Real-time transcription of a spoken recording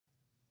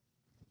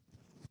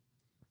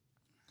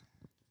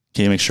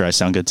Can you make sure I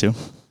sound good too?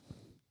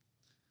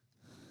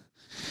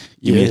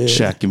 Give me a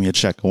check. Give me a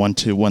check. 1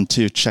 2 1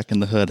 2. Check in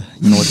the hood.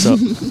 You know what's up?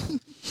 Sounds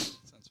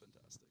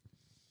fantastic.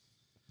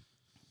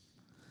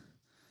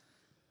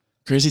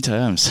 Crazy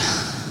times.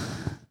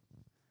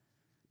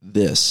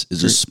 This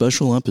is a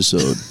special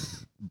episode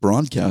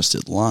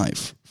broadcasted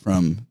live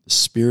from the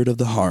Spirit of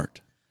the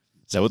Heart.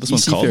 Is that what this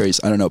one's called? Ferries.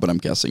 I don't know, but I'm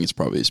guessing it's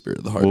probably Spirit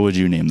of the Heart. What would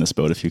you name this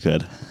boat if you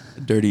could?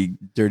 Dirty.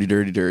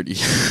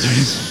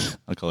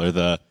 I'll call her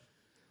the...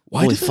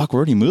 Why Holy fuck, we're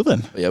already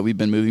moving. Yeah, we've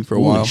been moving for a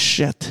Holy while.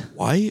 Shit.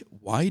 Why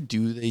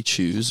do they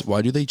choose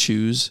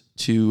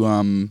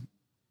to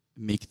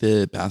make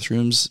the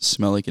bathrooms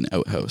smell like an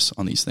outhouse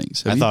on these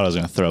things? I thought I was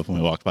going to throw up when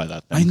we walked by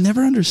that thing. I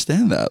never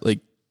understand that. Like,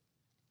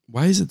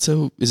 why is it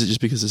so? Is it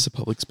just because it's a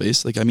public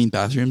space? Like, I mean,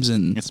 bathrooms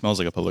and... It smells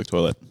like a public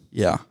toilet.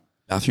 Yeah.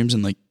 Bathrooms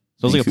and like... It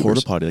smells like a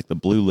porta potty, like the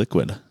blue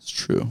liquid. It's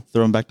true.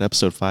 Throwing back to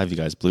episode 5, you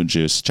guys. Blue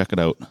juice. Check it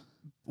out.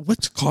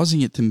 What's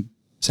causing it to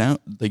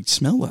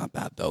smell that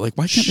bad though? Like,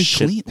 why can't they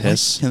clean?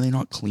 Piss. Can they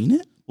not clean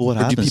it? Well, what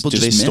happens? Do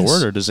they store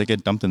it or does it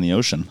get dumped in the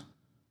ocean?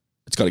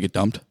 It's got to get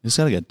dumped. It's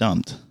got to get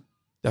dumped.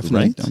 Definitely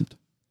Right? dumped.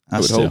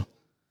 Has I would to. hope.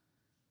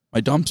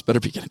 My dumps better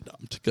be getting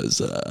dumped because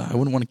I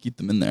wouldn't want to keep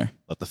them in there.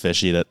 Let the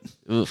fish eat it.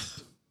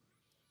 Oof.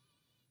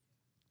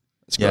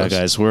 That's Yeah, gross.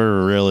 guys,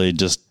 we're really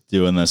just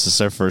doing this. This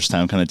is our first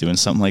time kind of doing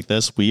something like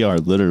this. We are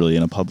literally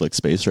in a public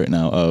space right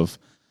now of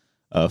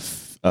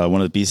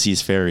one of the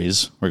BC's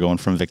ferries. We're going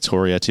from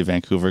Victoria to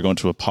Vancouver, going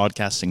to a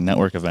podcasting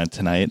network event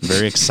tonight.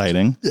 Very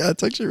exciting. Yeah,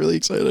 it's actually really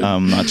exciting.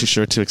 I'm not too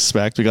sure what to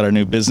expect. We got our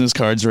new business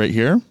cards right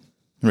here,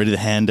 ready to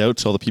hand out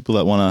to all the people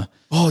that want to.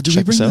 Oh, did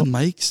we bring the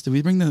mics? Did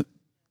we bring the...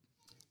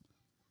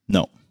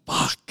 No.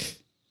 Fuck.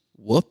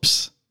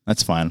 Whoops.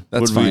 That's fine.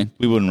 That's fine.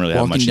 We wouldn't really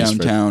have much use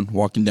for it.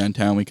 Walking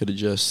downtown, we could have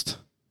just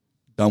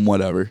done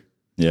whatever.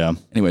 Yeah.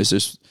 Anyways,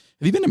 have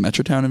you been to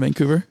Metrotown in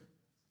Vancouver?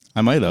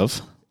 I might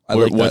have.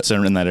 like What's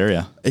in that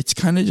area? It's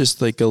kind of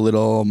just like a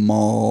little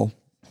mall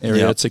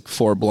area. Yeah. It's like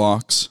 4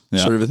 blocks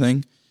sort of a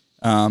thing.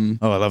 Oh,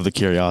 I love the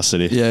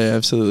curiosity. Yeah,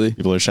 absolutely.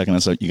 People are checking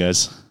us out, you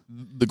guys.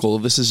 The goal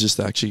of this is just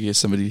to actually get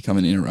somebody to come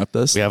and interrupt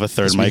us. We have a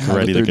third mic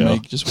ready to go.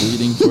 Mic just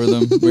waiting for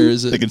them. Where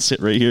is it? They can sit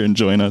right here and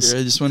join us.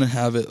 Here, I just want to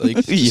have it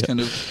like just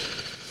kind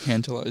of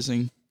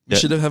tantalizing. We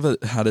should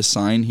have had a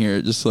sign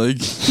here, just like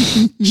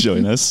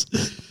join us.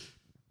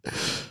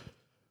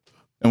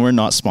 And we're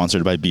not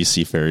sponsored by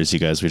BC Ferries, you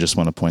guys. We just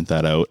want to point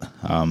that out.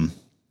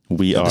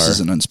 This is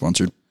an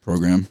unsponsored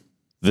program.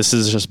 This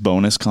is just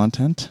bonus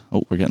content.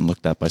 Oh, we're getting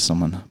looked at by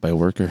someone, by a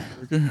worker.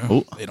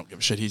 Oh, they don't give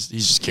a shit. He's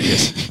just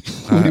curious.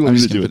 What do you want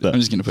me to do with that? I'm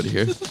just going to put it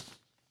here.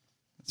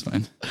 That's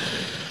fine.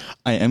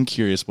 I am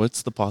curious.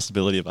 What's the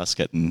possibility of us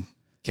getting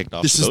kicked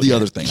off? This is the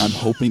other thing. I'm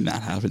hoping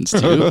that happens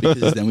too,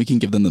 because then we can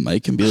give them the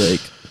mic and be like,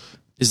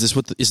 is this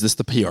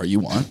the PR you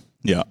want?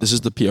 Yeah. This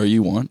is the PR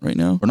you want right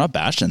now? We're not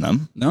bashing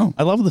them. No.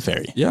 I love the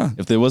ferry. Yeah.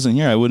 If they wasn't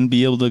here, I wouldn't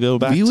be able to go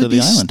back to the island. We would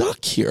be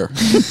stuck here.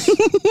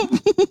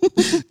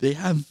 They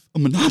have a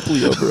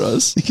monopoly over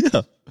us.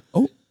 Yeah.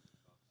 Oh.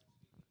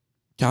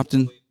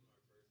 Captain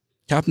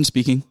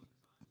speaking.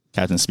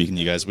 Captain speaking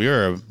to you guys.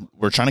 We're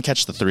trying to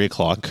catch the 3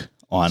 o'clock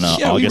on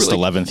August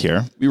 11th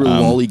here. We were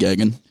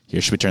lollygagging.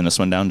 Here, should we turn this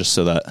one down just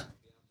so that it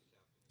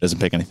doesn't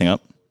pick anything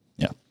up?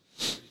 Yeah.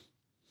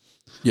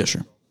 Yeah,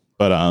 sure.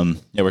 But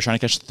we're trying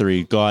to catch the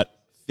 3. Got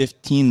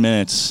 15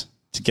 minutes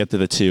to get to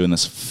the 2, and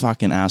this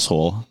fucking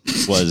asshole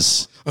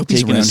was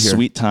taking a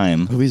sweet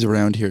time. I hope he's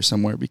around here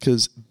somewhere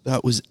because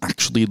that was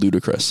actually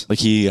ludicrous. Like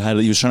he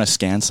was trying to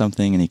scan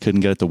something and he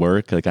couldn't get it to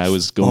work. Like I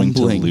was going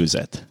to lose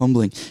it.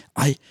 Fumbling.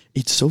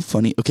 It's so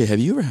funny. Okay, have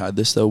you ever had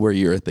this though, where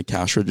you're at the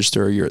cash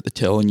register or you're at the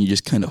till and you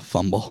just kind of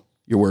fumble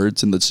your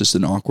words and that's just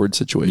an awkward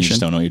situation? You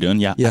just don't know what you're doing.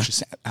 Yeah. Yeah.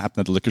 Actually, it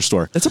happened at the liquor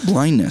store. That's a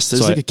blindness.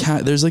 There's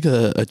there's like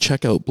a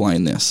checkout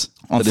blindness.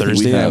 On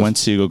Thursday, I went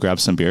to go grab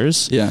some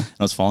beers. Yeah. And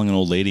I was following an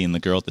old lady, and the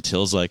girl at the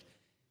till's like,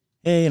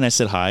 hey, and I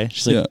said hi.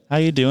 She's like, how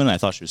you doing? And I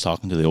thought she was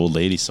talking to the old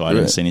lady, so I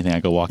didn't say anything. I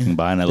go walking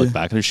by, and I look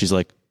back at her. She's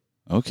like,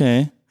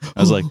 okay. I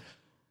was like,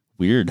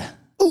 weird.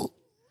 Oh,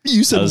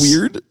 you said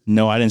weird?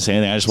 No, I didn't say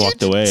anything. I just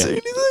walked away. Say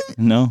anything?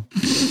 No.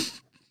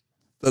 That's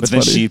but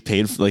then funny. she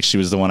paid, she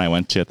was the one I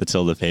went to at the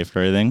till to pay for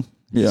everything.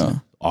 Yeah.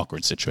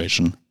 Awkward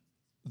situation.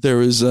 There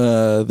was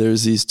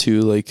these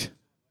 2 like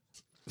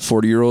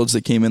 40-year-olds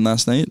that came in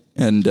last night,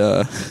 and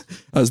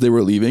as they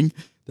were leaving,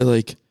 they're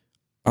like,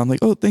 I'm like,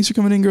 oh, thanks for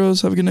coming in,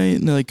 girls. Have a good night.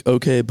 And they're like,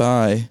 okay,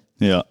 bye.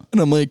 Yeah. And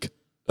I'm like,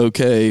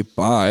 okay,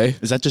 bye.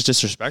 Is that just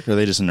disrespect or are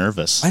they just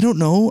nervous? I don't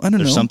know.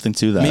 There's something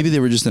to that. Maybe they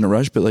were just in a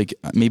rush, but like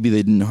maybe they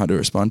didn't know how to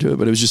respond to it.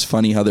 But it was just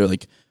funny how they're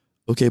like,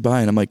 okay,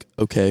 bye. And I'm like,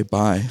 okay,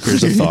 bye.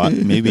 Here's a thought.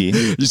 Maybe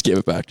just gave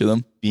it back to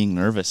them. Being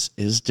nervous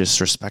is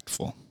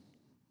disrespectful.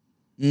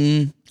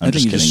 I'm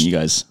just kidding, you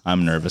guys.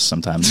 I'm nervous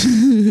sometimes.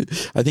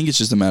 I think it's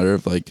just a matter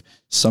of like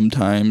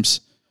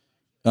sometimes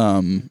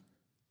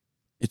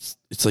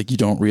it's like you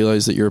don't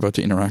realize that you're about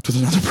to interact with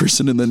another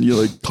person, and then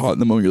you're like caught in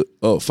the moment. You're like,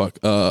 oh fuck,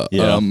 you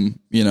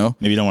know.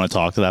 Maybe you don't want to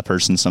talk to that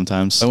person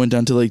sometimes. I went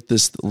down to like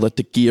this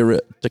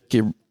Latiqueria. I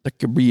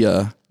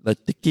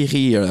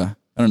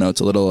don't know. It's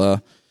a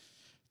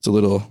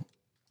little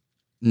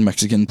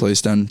Mexican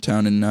place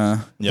downtown in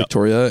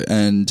Victoria,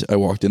 and I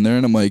walked in there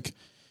and I'm like,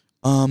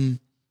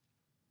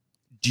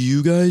 do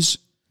you guys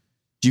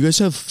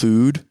have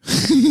food?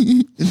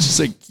 And she's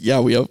like, yeah,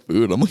 we have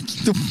food. I'm like,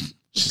 of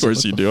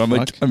course you do. I'm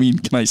like, I mean,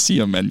 can I see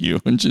a menu?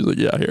 And she's like,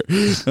 yeah, here.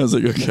 I was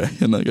like, okay.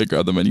 And like I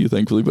grabbed the menu,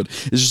 thankfully. But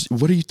it's just,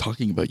 what are you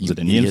talking about? Is it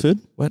Indian food?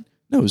 What?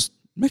 No, it was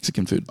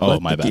Mexican food.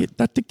 Oh, my bad.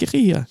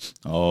 Taqueria.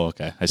 Oh,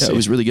 okay. I see. Yeah, it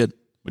was really good.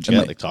 What'd you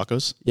get? Like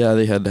tacos? Yeah,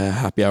 they had a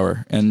happy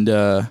hour. And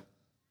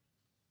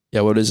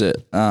what is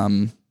it?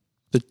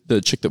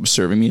 The chick that was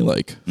serving me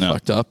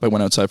fucked up. I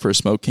went outside for a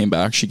smoke, came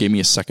back. She gave me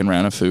a second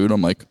round of food.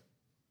 I'm like,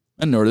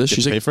 I didn't order this.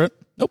 She's like, pay for it?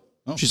 Nope.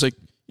 Oh. She's like,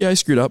 yeah, I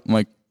screwed up. I'm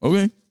like,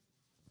 okay,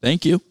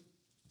 thank you.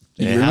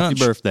 Happy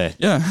birthday.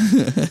 Yeah.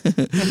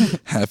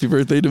 Happy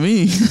birthday to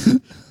me.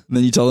 And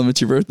then you tell them it's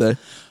your birthday.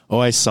 Oh,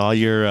 I saw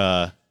your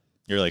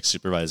like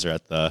supervisor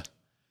at the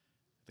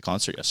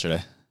concert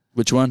yesterday.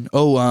 Which one?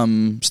 Oh,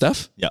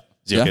 Steph? Yeah.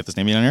 Is he okay with his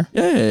name being on here?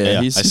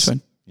 Yeah. He's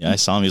fine. Yeah, I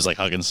saw him. He was like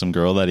hugging some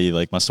girl that he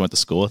like must have went to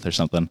school with or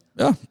something.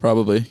 Yeah,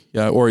 probably.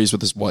 Yeah, or he's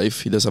with his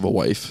wife. He does have a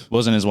wife.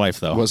 Wasn't his wife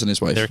though. Wasn't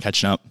his wife. They were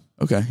catching up.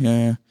 Okay.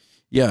 Yeah.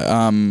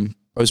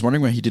 I was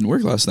wondering why he didn't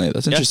work last night.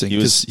 That's interesting. He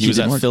was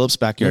at Philip's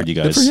backyard, you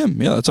guys. Good for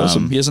him. Yeah, that's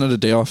awesome. He hasn't had a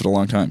day off in a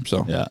long time.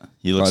 So yeah,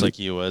 he looks like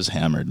he was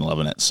hammered and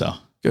loving it. So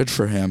good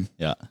for him.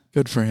 Yeah,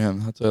 good for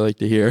him. That's what I like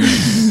to hear.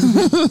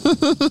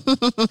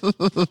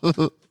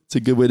 It's a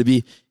good way to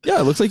be.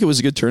 Yeah, it looked like it was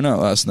a good turnout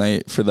last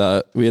night for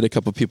that. We had a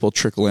couple people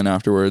trickle in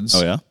afterwards.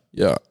 Oh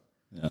yeah,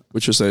 yeah,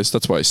 which was nice.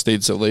 That's why I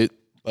stayed so late.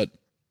 But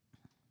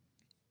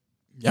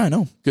yeah, I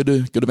know. Good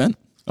event.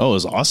 Oh, it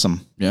was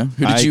awesome. Yeah. Who's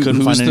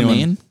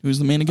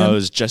the main again? Oh, it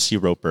was Jesse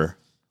Roper,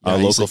 a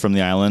local from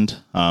the island.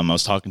 I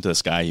was talking to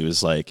this guy.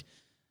 He's like,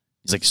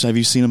 so have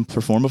you seen him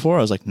perform before?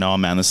 I was like, no,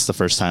 man, this is the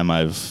first time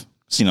I've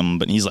seen him.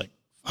 But he's like,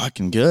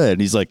 fucking good.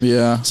 He's like,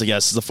 yeah. It's like, yeah,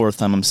 this is the fourth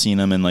time I'm seeing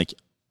him. And like,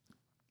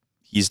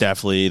 this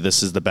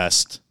is the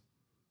best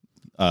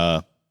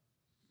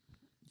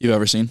you've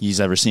ever seen?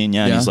 He's ever seen.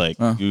 Yeah. He's like,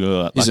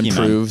 he's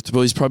improved. Man.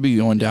 Well, he's probably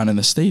going down in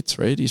the States,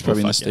 right? He's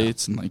probably in the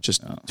States and like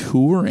just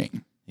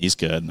touring. He's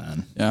good,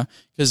 man. Yeah.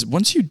 Because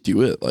once you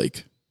do it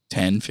like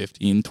 10,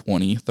 15,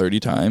 20, 30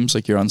 times,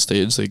 like you're on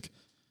stage, like.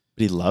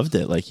 But he loved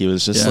it. Like he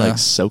was just like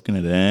soaking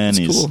it in. It's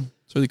cool.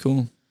 It's really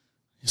cool.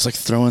 He's like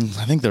throwing,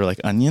 I think they're like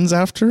onions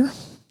after.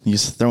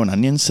 He's throwing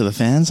onions to the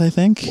fans, I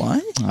think. Why?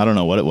 I don't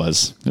know what it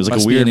was. It was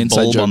like a weird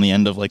bulb on the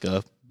end of like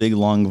a big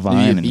long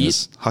vine and he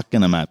was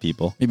hucking them at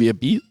people. Maybe a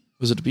beet?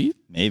 Was it a beet?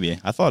 Maybe.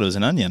 I thought it was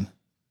an onion.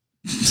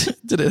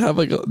 Did it have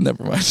like a,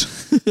 never mind.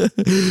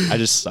 I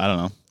don't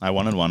know. I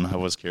wanted one. I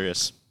was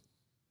curious.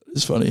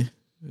 It's funny.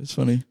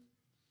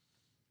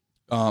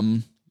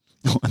 And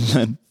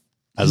then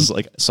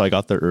so I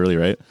got there early,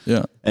 right?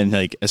 Yeah. And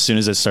like as soon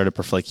as it started,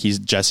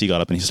 Jesse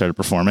got up and he started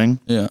performing.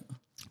 Yeah.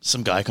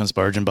 Some guy comes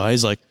barging by.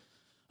 He's like,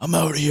 I'm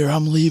out of here.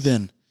 I'm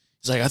leaving.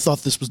 He's like, I thought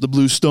this was the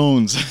Blue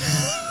Stones.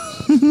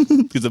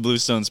 Because the Blue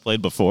Stones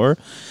played before.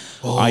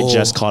 Oh. I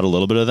just caught a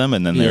little bit of them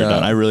and then they were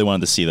done. I really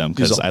wanted to see them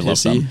because I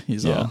love them.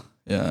 He's all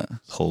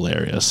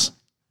hilarious.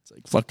 It's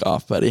like, fuck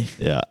off, buddy.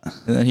 Yeah.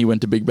 And then he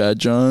went to Big Bad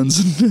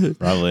John's.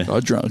 Probably.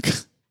 Got drunk.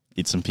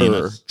 Eat some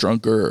peanuts.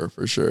 Drunker,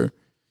 for sure.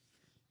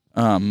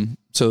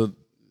 So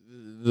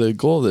the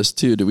goal of this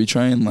too, do we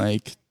try and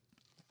like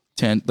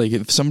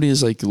if somebody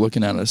is like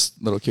looking at us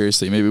a little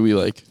curiously, maybe we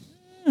like,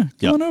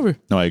 come on over.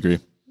 No, I agree.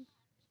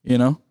 You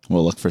know?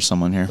 We'll look for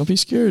someone here. Don't be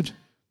scared.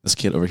 This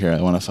kid over here,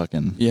 I want to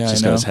fucking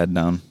just got his head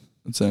down.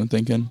 That's what I'm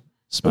thinking.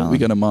 Smiling. But we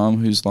got a mom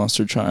who's lost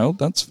her child.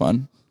 That's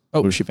fun.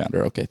 Oh, she found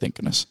her. Okay, thank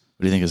goodness.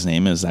 What do you think his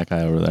name is, that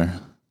guy over there?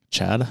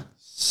 Chad?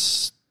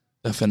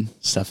 Stefan?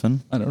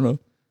 I don't know.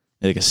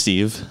 Like a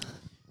Steve?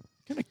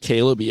 Kind of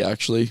Caleb-y,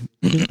 actually.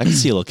 I can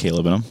see a little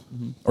Caleb in him.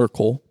 Mm-hmm. Or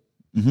Cole.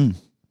 Mm-hmm.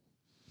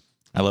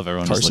 I love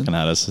everyone just looking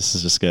at us. This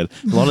is just good.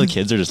 A lot of the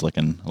kids are just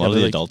looking. A lot of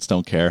the adults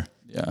don't care.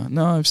 Yeah.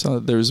 No, I've saw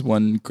there was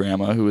one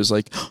grandma who was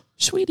like,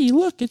 sweetie,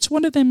 look, it's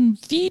one of them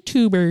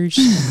VTubers.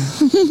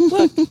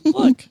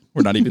 look.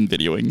 We're not even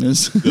videoing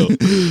this.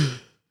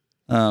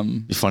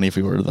 Be funny if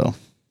we were, though.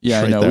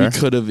 Yeah, I know. We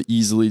could have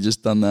easily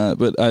just done that,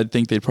 but I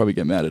think they'd probably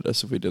get mad at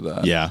us if we did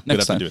that. Yeah.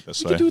 Next time. Do it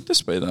this way. We could do it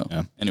this way, though.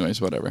 Yeah.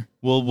 Anyways, whatever.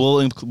 We'll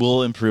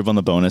improve on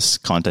the bonus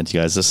content, you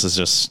guys. This is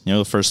just,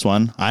 the first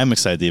one. I'm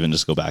excited to even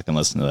just go back and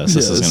listen to this.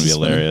 This is going to be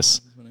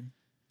hilarious.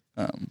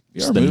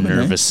 Just the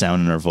nervous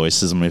sound in our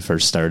voices when we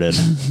first started.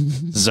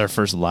 This is our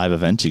first live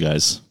event, you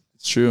guys.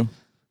 It's true.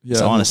 Yeah,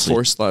 it's honestly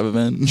forced live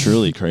event.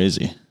 Truly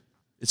crazy.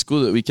 It's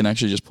cool that we can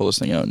actually just pull this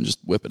thing out and just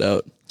whip it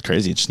out. It's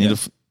crazy. You just need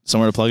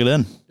somewhere to plug it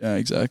in. Yeah,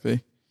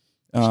 exactly.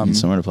 Need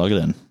somewhere to plug it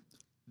in.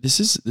 This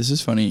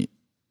is funny.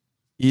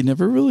 You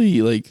never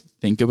really like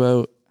think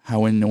about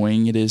how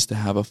annoying it is to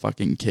have a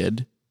fucking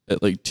kid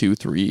at like 2,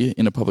 3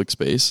 in a public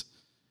space,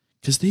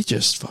 because they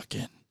just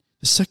fucking,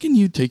 the second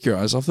you take your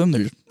eyes off them,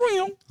 they're just,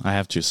 I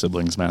have 2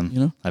 siblings,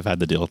 man. I've had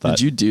to deal with that.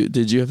 Did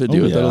you have to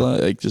deal with that a lot?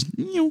 Like just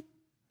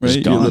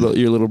right?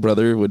 Your little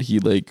brother, was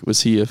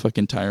he a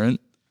fucking tyrant?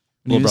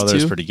 Little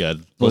brother's pretty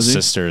good. Little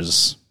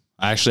sisters,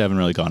 I actually haven't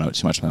really gone out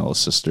too much with my little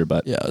sister,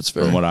 but yeah, that's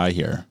fair. From what I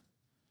hear,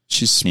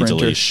 She's a Needs a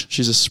sprinter. leash.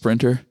 She's a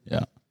sprinter.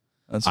 Yeah.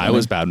 That's I funny.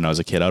 was bad when I was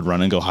a kid. I'd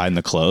run and go hide in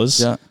the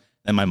clothes. Yeah.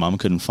 And my mom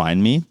couldn't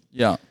find me.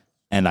 Yeah.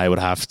 And I would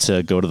have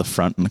to go to the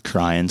front and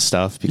cry and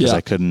stuff because Yeah.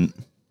 I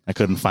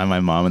couldn't find my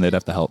mom and they'd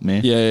have to help me.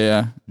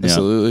 Yeah.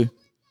 Absolutely.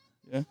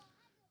 Yeah.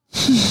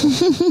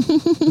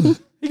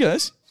 Hey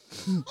guys.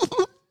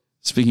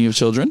 Speaking of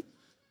children,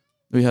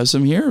 we have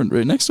some here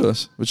right next to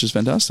us, which is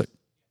fantastic.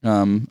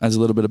 As a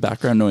little bit of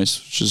background noise,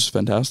 which is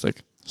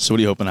fantastic. So what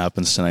are you hoping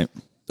happens tonight?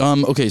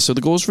 Okay, so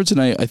the goals for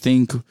tonight, I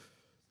think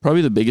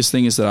probably the biggest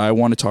thing is that I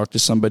want to talk to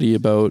somebody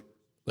about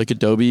like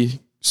Adobe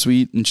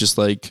Suite and just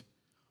like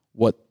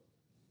what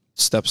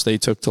steps they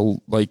took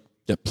to like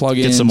get plugins,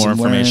 Get some more and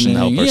information,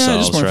 help learning.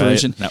 ourselves, just more right?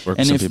 information. Network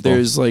and some if people.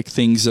 there's like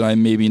things that I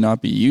maybe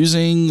not be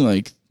using,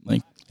 like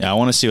Yeah, I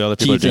want to see what other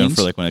people Key are doing things.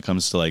 for like when it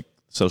comes to like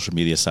social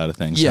media side of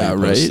things. Yeah, how you're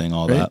right, posting,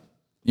 all right. that.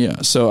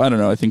 yeah. So I don't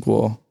know. I think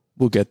we'll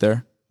get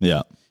there.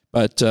 Yeah.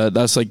 But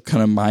that's like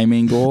kind of my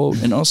main goal.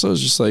 And also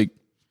it's just like,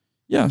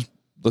 yeah,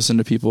 listen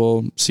to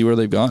people, see where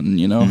they've gotten,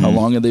 you know, how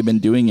long have they been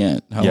doing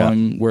it? How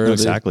long, where No, are they?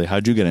 exactly.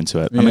 How'd you get into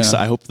it? I'm Yeah.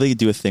 excited. I hope they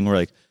do a thing where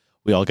like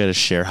we all get to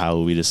share how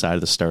we decided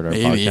to start our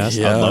Maybe, podcast.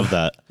 yeah. I love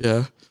that.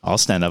 Yeah. I'll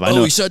stand up. I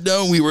know. We sat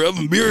down, we were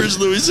having beers,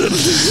 and then we said,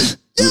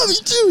 yeah, me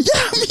too.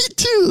 Yeah, me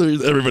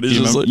too. Everybody's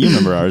just like, You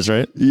remember ours,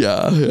 right?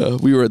 yeah.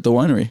 We were at the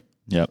winery,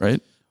 Yeah. right?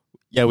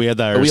 Yeah, we had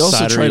that. But we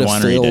also tried a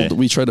winery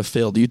day.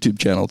 failed YouTube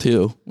channel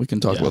too. We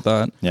can talk about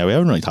that. Yeah, we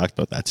haven't really talked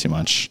about that too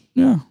much.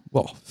 Yeah.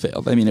 Well,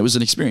 failed. I mean, it was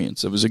an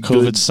experience. It was a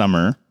COVID good,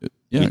 summer,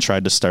 yeah. we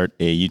tried to start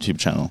a YouTube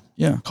channel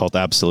Yeah. called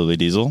Absolutely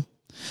Diesel.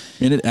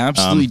 And it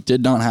absolutely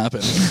did not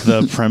happen.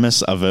 The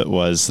premise of it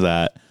was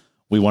that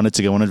we wanted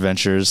to go on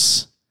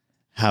adventures,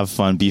 have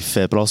fun, be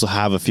fit, but also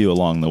have a few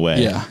along the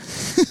way. Yeah.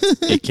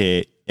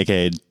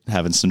 AKA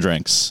having some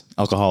drinks,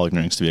 alcoholic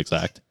drinks to be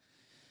exact.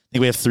 I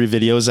think we have 3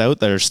 videos out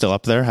that are still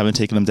up there. Haven't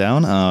taken them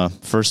down.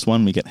 First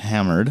one, we get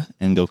hammered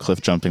and go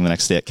cliff jumping the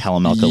next day at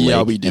Kalamalka Yeah,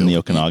 Lake we do. in the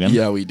Okanagan.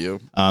 Yeah, we do.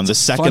 The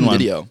second Fun one,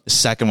 video. the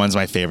second one's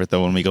my favorite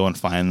though. When we go and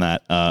find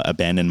that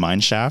abandoned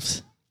mine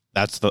shaft,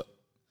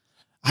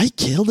 I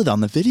killed it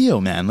on the video,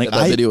 man. Like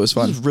that video was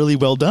fun. It was really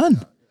well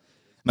done.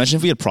 Imagine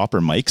if we had proper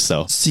mics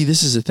though. See,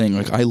 this is the thing.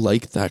 Like, I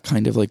like that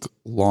kind of like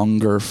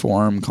longer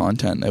form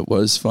content. It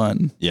was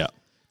fun. Yeah.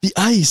 The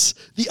ice.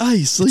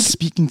 Like,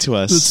 Speaking to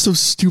us. that's so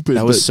stupid.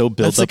 That was but so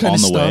built that's the up kind on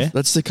of the stuff, way.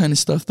 That's the kind of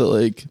stuff that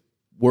like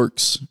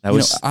works. That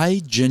was-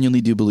 I genuinely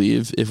do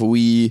believe if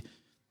we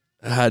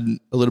had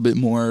a little bit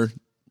more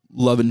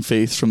love and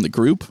faith from the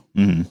group,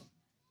 Mm-hmm.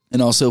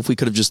 and also if we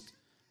could have just,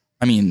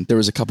 I mean, there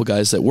was a couple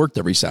guys that worked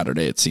every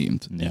Saturday, it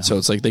seemed. Yeah. So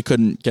it's like they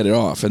couldn't get it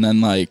off. And then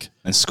like,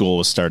 And school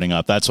was starting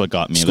up. That's what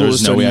got me. School There was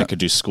was no way starting I up. could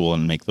do school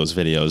and make those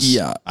videos.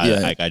 Yeah,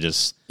 yeah. I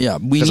just, yeah,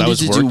 we 'Cause I needed was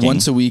to working. do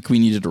once a week. We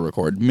needed to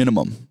record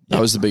minimum. That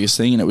Yeah. was the biggest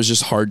thing. And it was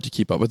just hard to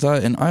keep up with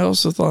that. And I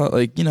also thought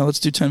like, you know, let's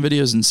do 10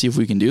 videos and see if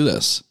we can do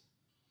this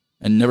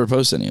and never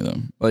post any of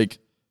them. Like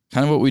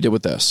kind of what we did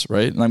with this.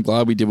 Right. And I'm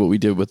glad we did what we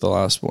did with the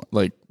last one,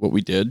 like what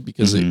we did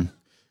because it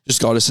just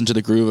got us into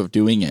the groove of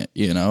doing it,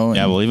 you know?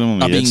 yeah, and well, even when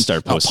not we did being-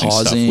 start not posting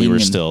stuff, pausing we were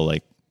and- still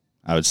like,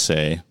 I would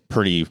say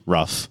pretty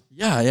rough.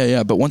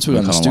 Yeah. But once we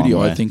got in the come a long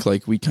studio, I way. think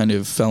like we kind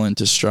of fell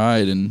into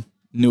stride and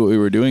knew what we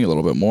were doing a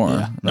little bit more.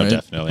 Yeah, no, right?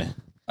 definitely.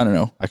 I don't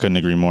know. I couldn't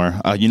agree more.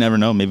 You never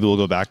know. Maybe we'll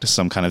go back to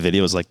some kind of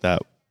videos like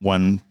that.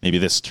 Maybe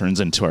this turns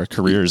into our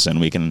careers and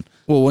we can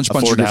Well, bunch of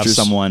afford to have Drifters-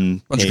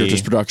 someone bunch of pay-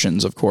 Drifters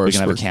Productions, of course. we can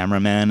have a We're-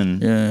 cameraman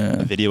and Yeah.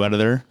 a video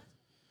editor.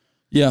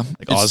 Yeah.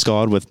 Like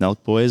Osgod with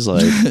Nelk Boys.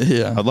 Like,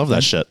 Yeah. I love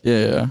that shit.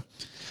 Yeah.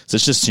 So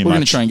it's just too We're much.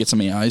 going to try and get some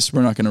AIs.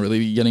 We're not going to really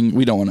be getting,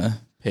 we don't want to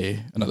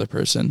pay another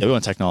person. Yeah, we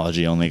want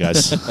technology only,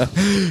 guys.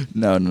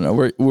 No.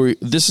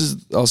 This is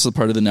also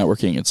part of the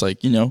networking. It's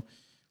like, you know,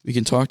 we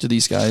can talk to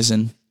these guys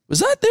and was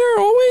that there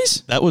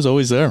always? That was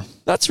always there.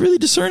 That's really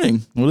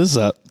discerning. What is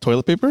that?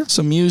 Toilet paper?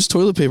 Some used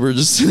toilet paper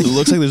just It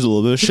looks like there's a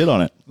little bit of shit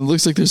on it. It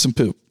looks like there's some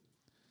poop.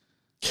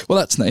 Well,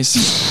 that's nice.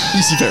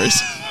 Easy Ferries.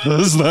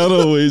 Is that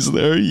always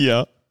there?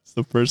 Yeah. It's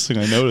the first thing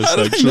I noticed, How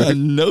did I actually. not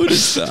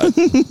notice that?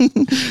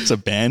 It's a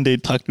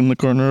Band-Aid tucked in the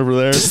corner over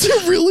there. Is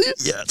there really?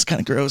 Yeah, it's kind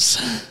of gross.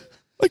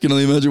 I can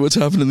only imagine what's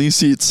happened in these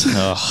seats.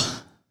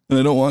 Ugh. And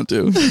I don't want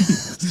to.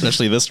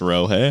 Especially this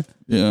row, hey?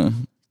 Yeah.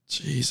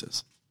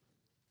 Jesus.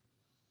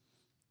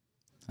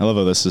 I love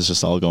how this is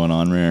just all going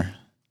on here.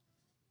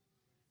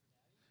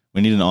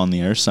 We need an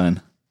on-the-air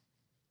sign.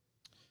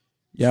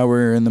 Yeah,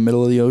 we're in the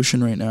middle of the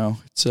ocean right now.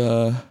 It's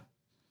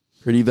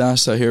pretty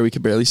vast out here. We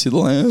can barely see the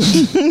land.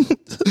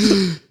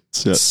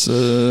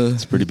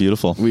 It's pretty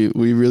beautiful. We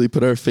really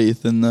put our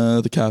faith in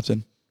the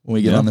captain when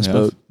we get Yeah, on this yeah.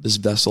 boat, this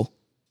vessel,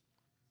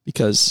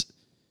 because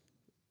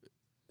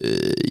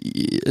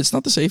it's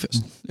not the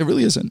safest. It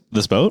really isn't.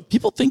 This boat?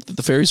 People think that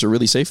the ferries are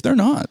really safe. They're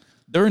not.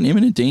 They're in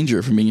imminent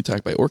danger from being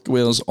attacked by orca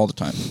whales all the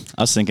time.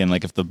 I was thinking,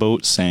 like, if the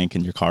boat sank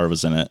and your car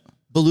was in it,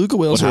 Beluga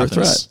whales What are happens?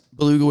 a threat.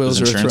 Beluga whales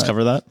does are a insurance threat.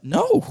 cover that?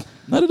 No,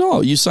 not at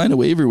all. You sign a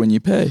waiver when you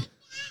pay.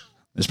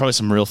 There's probably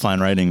some real fine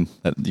writing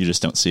that you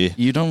just don't see.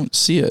 You don't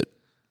see it.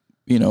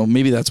 You know,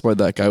 maybe that's why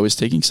that guy was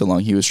taking so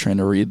long. He was trying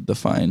to read the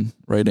fine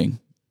writing.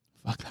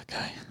 Fuck that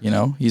guy. You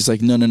know, he's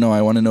like, no,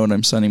 I want to know what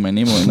I'm signing my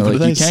name on. They're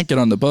like, you can't get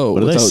on the boat. What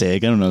did I say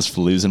again when I was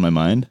losing my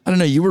mind? I don't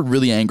know. You were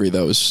really angry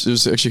though. It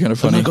was actually kind of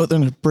funny. I'm going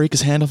to break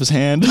his hand off his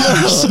hand.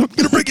 I'm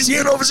gonna break his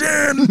hand off his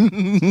hand.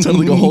 Sounded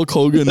like a Hulk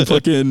Hogan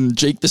fucking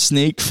Jake the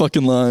Snake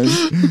fucking line.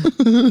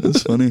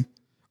 That's funny.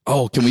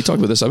 Oh, can we talk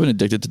about this? I've been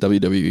addicted to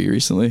WWE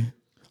recently.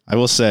 I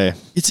will say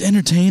It's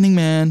entertaining,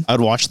 man.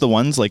 I'd watch the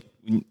ones like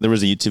there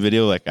was a YouTube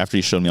video like after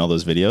you showed me all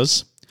those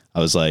videos.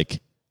 I was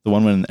like the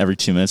one when every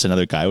 2 minutes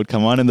another guy would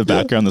come on in the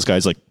background. This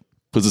guy's like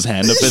puts his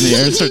hand up in the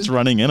air and starts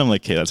running in. I'm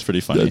like, hey, that's pretty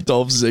funny.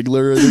 Dolph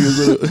Ziggler, I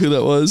think is who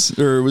that was,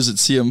 or was it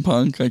CM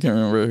Punk? I can't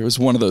remember. It was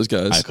one of those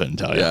guys. I couldn't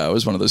tell you. Yeah, it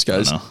was one of those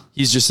guys.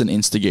 He's just an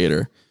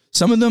instigator.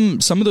 Some of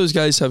those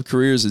guys have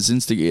careers as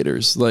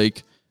instigators.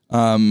 Like,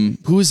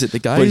 who is it? The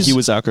guy. But he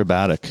was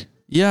acrobatic.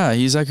 Yeah,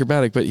 he's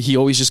acrobatic, but he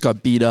always just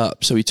got beat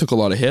up. So he took a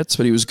lot of hits,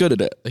 but he was good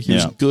at it. Like, he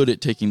was good at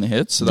taking the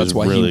hits, so that's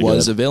why really he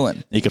was good. a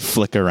villain. He could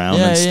flick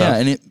around and stuff. Yeah,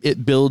 and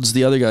it builds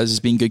the other guys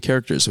as being good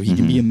characters. So he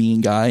can be a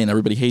mean guy, and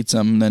everybody hates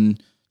him. And then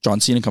John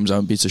Cena comes out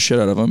and beats the shit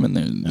out of him, and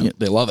then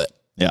they love it.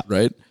 Yeah,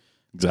 right.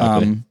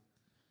 Exactly.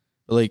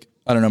 Like,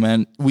 I don't know,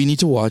 man. We need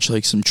to watch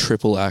like some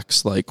triple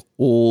X, like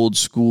old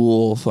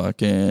school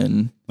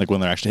fucking. Like when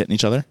they're actually hitting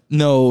each other?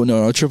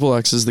 No. Triple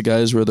X is the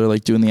guys where they're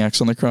like doing the X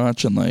on the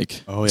crotch and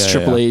like it's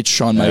Triple H,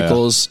 Shawn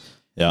Michaels,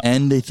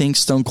 and they think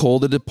Stone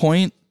Cold at a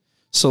point.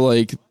 So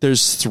like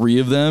there's 3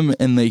 of them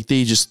and they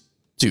just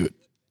dude.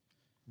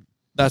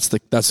 That's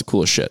the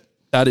coolest shit.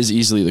 That is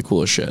easily the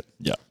coolest shit.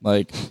 Yeah.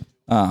 Like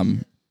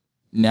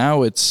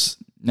now it's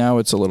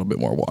a little bit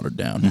more watered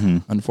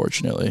down,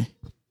 unfortunately.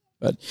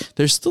 But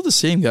there's still the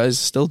same guys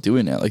still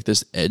doing it. Like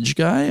this Edge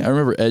guy. I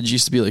remember Edge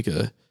used to be like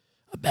a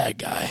bad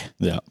guy.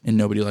 Yeah. And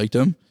nobody liked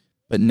him.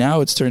 But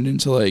now it's turned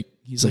into like,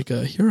 he's like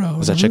a hero.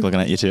 Was that chick looking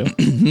at you too?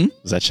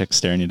 Was that chick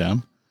staring you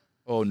down?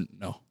 Oh,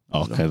 no.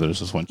 Oh, okay. There's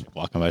this one chick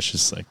walking by.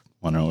 She's just like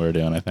wondering what we're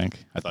doing, I think.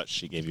 I thought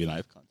she gave you an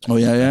eye contact. Oh,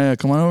 yeah.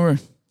 Come on over.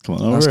 Come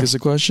on over. Ask us a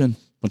question.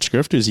 Bunch of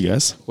grifters, you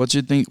guys. What do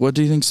you think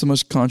is the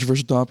most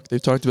controversial topic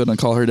they've talked about on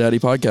Call Her Daddy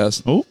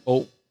podcast?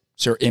 Oh.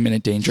 It's your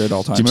imminent danger at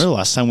all times. Do you remember the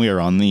last time we were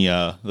on the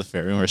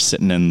ferry and we were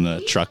sitting in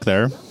the truck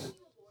there?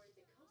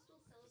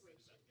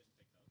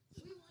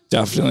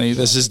 Definitely.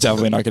 This is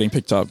definitely not getting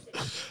picked up.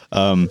 Do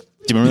you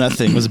remember that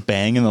thing was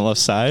bang in the left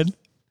side?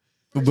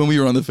 When we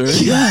were on the ferry?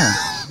 Yeah.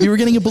 We were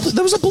getting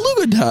that was a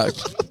beluga attack.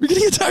 We were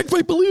getting attacked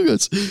by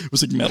belugas. It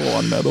was like metal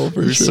on metal for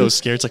We were sure. so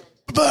scared. It's like,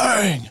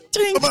 bang!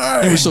 Ding.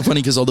 Bang! It was so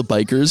funny because all the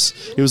bikers,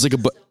 it was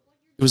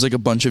like a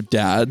bunch of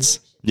dads.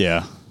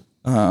 Yeah.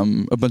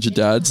 A bunch of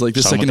dads. Like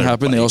the Talking second it about their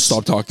happened, they all bikes.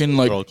 stopped talking.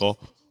 Like Roll call.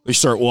 they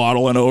start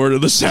waddling over to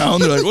the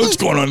sound. They're like, "What's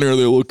going on there?"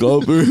 They look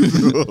up.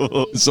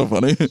 It's so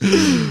funny.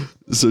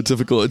 It's so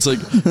typical. It's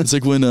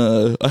like when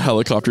a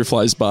helicopter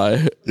flies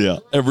by. Yeah.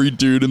 Every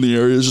dude in the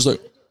area is just like.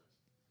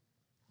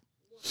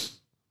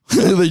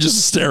 They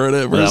just stare at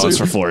it. Well, that was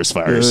for forest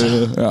fires.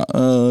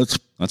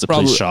 That's a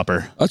police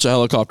chopper. That's a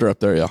helicopter up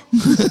there, yeah.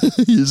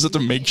 You just have to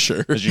make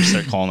sure. Did you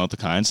start calling out the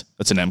kinds?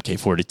 That's an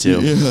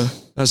MK-42. Yeah,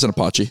 that's an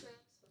Apache.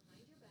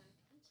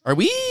 Are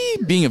we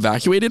being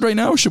evacuated right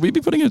now? Should we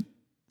be putting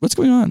what's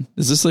going on?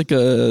 Is this like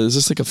a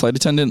flight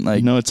attendant?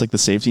 Like, No, it's like the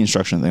safety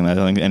instruction thing that I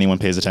don't think anyone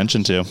pays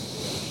attention to.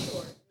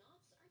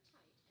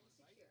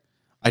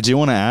 I do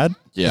want to add,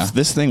 if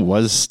this thing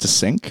was to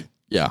sink,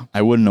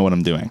 I wouldn't know what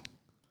I'm doing.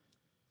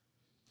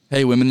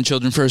 Hey, women and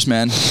children first,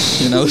 man.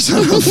 You know, there's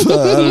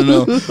not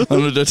enough, I don't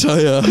know what to tell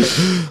you.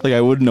 Like,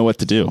 I wouldn't know what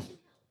to do.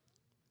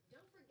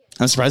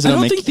 I'm surprised they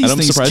don't think these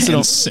things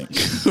can sink,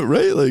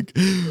 right? Like,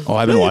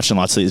 I've been watching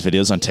lots of these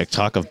videos on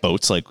TikTok of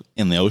boats like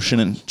in the ocean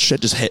and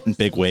shit just hitting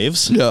big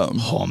waves. Yeah.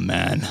 Oh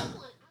man,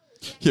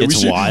 yeah,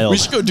 it's wild. We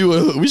should go do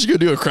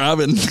a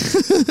crabbing.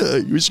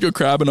 We should go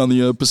crabbing on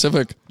the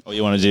Pacific. What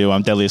you want to do?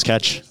 Deadliest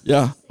Catch.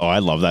 Yeah. Oh, I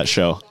love that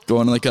show. Go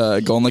on like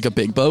a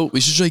big boat.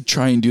 We should like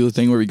try and do the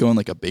thing where we go on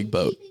like a big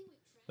boat.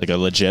 Like a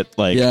legit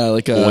like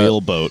a oil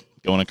boat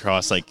going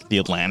across like the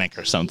Atlantic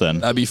or something.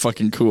 That'd be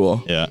fucking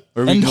cool. Yeah.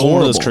 Or we can go on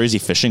one of those crazy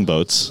fishing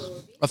boats.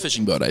 A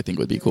fishing boat, I think,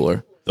 would be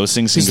cooler. Those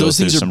things can go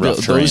through some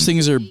rough terrain. Those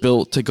things are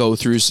built to go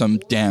through some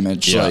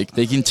damage. Yeah. Like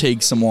they can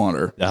take some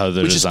water, How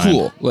they're which designed. is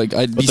cool. Like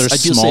But they're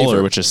feel smaller,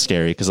 safer. which is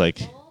scary because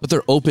like. But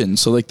they're open,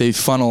 so like they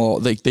funnel.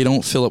 Like they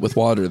don't fill it with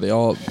water.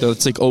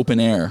 It's like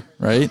open air,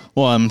 right?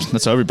 Well,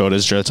 that's how every boat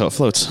is. That's how it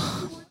floats.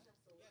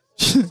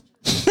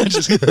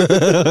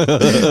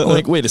 I'm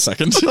like, wait a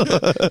second.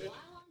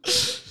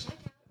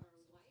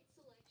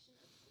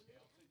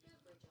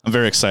 I'm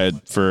very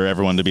excited for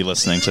everyone to be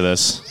listening to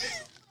this.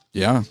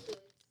 Yeah,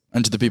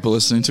 and to the people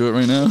listening to it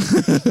right now.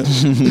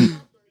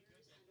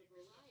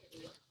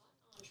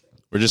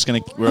 We're always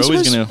gonna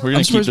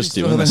keep just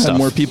doing this stuff. Have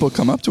more people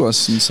come up to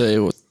us and say,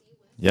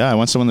 yeah, I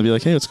want someone to be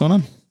like, hey, what's going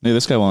on? Maybe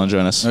this guy want to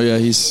join us. "Oh yeah,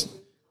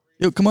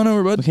 yo, come on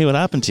over, bud." Hey, what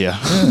happened to you?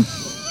 Yeah.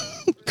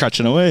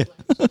 Crutching away.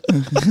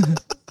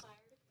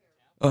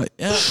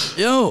 Yeah,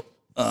 yo.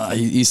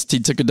 He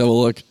took a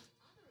double look.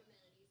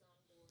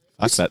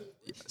 Fuck that.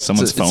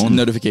 Someone's It's a phone.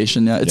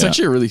 notification. Yeah, it's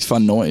actually a really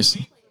fun noise.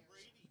 It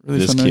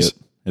is cute.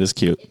 It is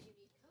cute.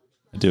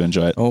 I do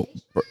enjoy it. Oh,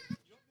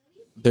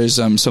 There's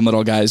some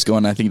little guys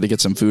going. I think they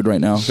get some food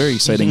right now. Very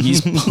exciting.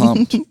 He's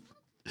pumped.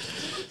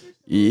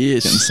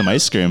 Yes. Getting some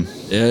ice cream.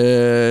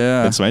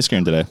 Yeah. Get some ice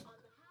cream today.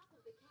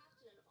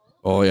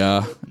 Oh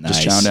yeah.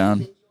 Nice. Just chow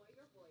down.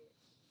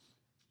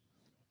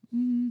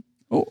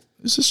 Oh,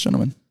 who's this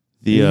gentleman?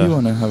 You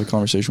want to have a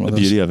conversation with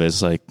the us? beauty of it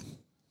is like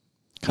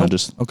kind of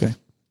just okay.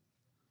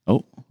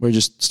 Oh, we're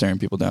just staring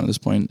people down at this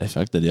point.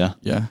 affected. Yeah.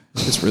 Yeah,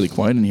 it's really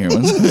quiet in here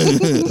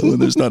when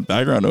there's not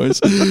background noise.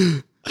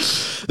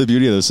 The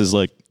beauty of this is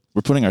like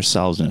we're putting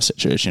ourselves in a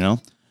situation. You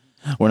know,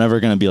 we're never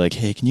gonna be like,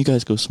 hey, can you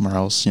guys go somewhere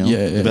else? You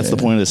know, that's the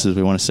point of this. Is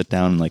we want to sit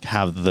down and like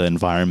have the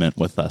environment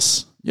with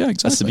us. Yeah,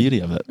 exactly. That's the beauty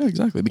of it. Yeah,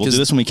 exactly. We'll do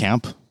this when we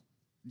camp.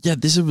 Yeah,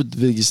 this is the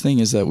biggest thing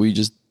is that we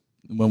just,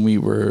 when we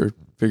were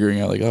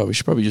figuring out like, oh, we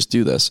should probably just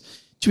do this.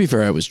 To be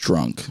fair, I was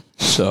drunk,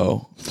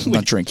 so I'm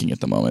not drinking at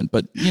the moment.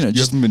 But you know,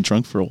 You haven't been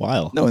drunk for a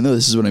while. no.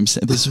 This is what I'm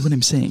saying. This is what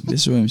I'm saying.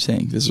 This is what I'm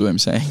saying. This is what I'm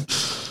saying.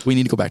 We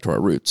need to go back to our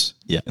roots.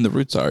 Yeah. And the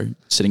roots are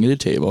sitting at a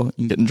table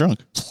and Getting drunk.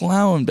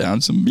 plowing down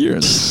some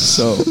beers.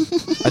 So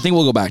I think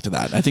we'll go back to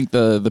that. I think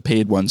the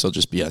paid ones will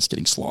just be us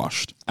getting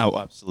sloshed. Oh,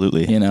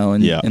 absolutely. You know,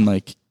 and Yeah. and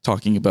like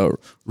talking about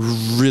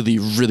really,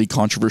 really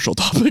controversial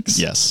topics.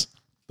 Yes.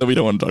 That we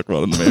don't want to talk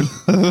about in the main.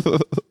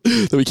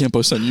 That we can't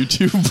post on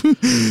YouTube.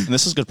 And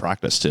this is good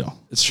practice too.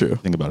 It's true.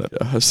 Think about it.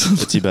 Yeah,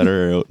 absolutely. Gets you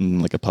better out in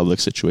like a public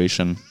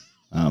situation.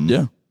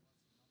 Yeah.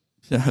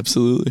 Yeah,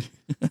 absolutely.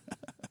 Not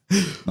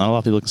a lot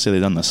of people can say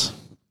they've done this.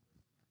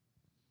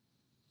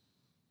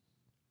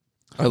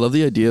 I love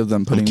the idea of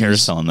them putting these,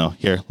 Carouseling though.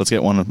 Here, let's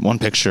get one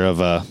picture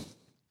of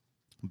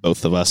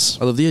both of us.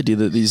 I love the idea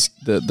that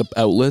the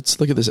outlets,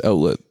 look at this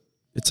outlet.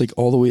 It's like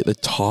all the way at the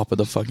top of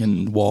the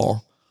fucking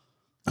wall.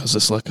 How's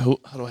this look? How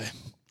do I?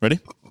 Ready?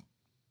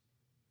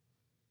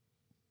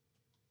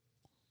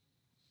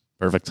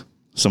 Perfect.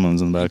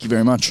 Someone's in the back. Thank you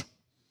very much.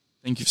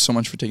 Thank you so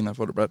much for taking that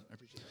photo, Brett. I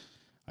appreciate it.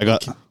 I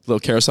got. Little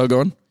carousel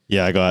going.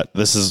 Yeah, I got.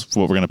 This is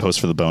what we're gonna post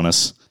for the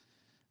bonus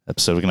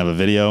episode. We're gonna have a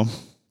video.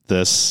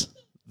 This,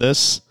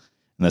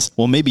 and this.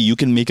 Well, maybe you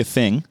can make a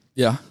thing,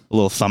 Yeah. a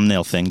little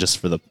thumbnail thing, just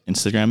for the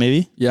Instagram.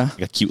 Maybe Yeah.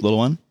 like a cute little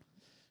one. What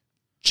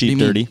do you Cheap,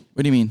 mean? dirty.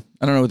 What do you mean?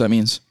 I don't know what that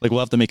means. Like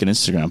we'll have to make an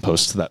Instagram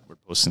post that we're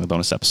posting the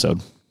bonus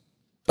episode.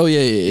 Oh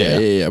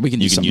yeah. We can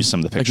You use can some, use some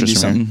of the I can pictures do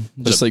from here.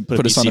 something. Just like Put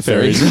put a us on BC a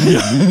ferry.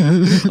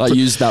 Ferries. I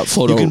use that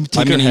photo. You can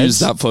take I'm going our to use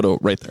heads. that photo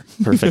right there.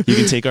 Perfect. You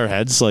can take our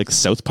heads like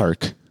South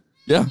Park.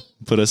 Yeah.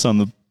 Put us on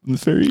the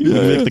ferry.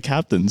 We'll be like the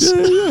captains.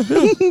 Yeah.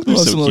 They're Some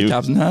so little cute.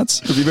 captain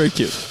hats. It'll be very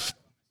cute.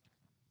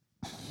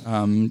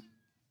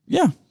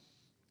 Yeah.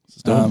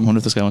 I wonder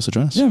if this guy wants to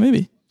join us. Yeah,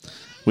 maybe.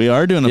 We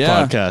are doing a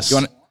Yeah. podcast. You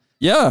wanna,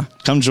 yeah.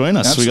 Come join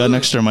us. We got an Absolutely.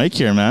 extra mic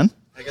here, man.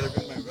 I gotta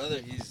bring my brother.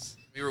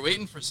 We were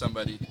waiting for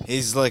somebody.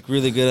 He's like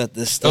really good at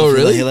this stuff. Oh,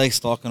 really? He likes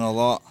talking a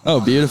lot.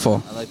 Oh,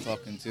 beautiful. I like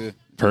talking too.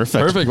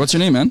 Perfect. Perfect. What's your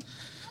name, man?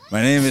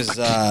 My name is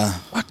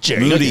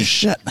Jerry, you got your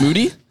shit.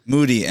 Moody?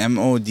 Moody.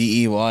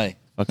 Modey.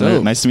 Okay.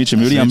 Oh. Nice to meet you,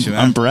 Moody. Nice to meet you,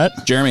 man. I'm Brett.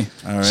 Jeremy.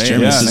 All right.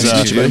 Jeremy, Yeah, this is, nice to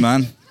meet you, buddy.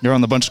 man. You're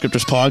on the Bunch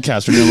Scripters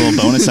podcast. We're doing a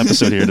little bonus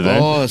episode here today.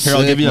 Oh, here,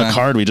 I'll sick, give you a man.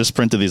 card. We just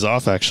printed these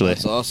off, actually.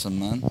 That's awesome,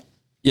 man.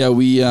 Yeah,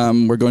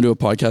 we're going to a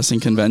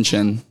podcasting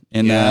convention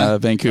in Yeah.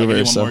 Vancouver.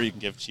 One So more you can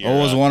give to your,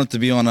 Always wanted to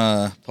be on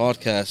a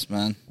podcast,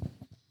 man.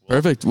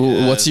 perfect. Well,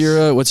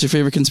 Yes. what's your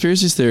favorite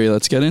conspiracy theory?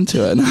 Let's get into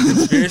it.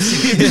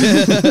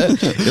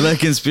 You like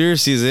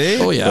conspiracies, eh?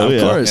 Oh yeah, Oh, of yeah.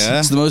 course. Yeah.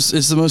 It's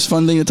the most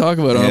fun thing to talk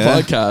about on a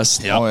Yeah.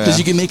 podcast. Yeah. Oh, yeah. Because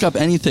you can make up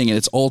anything and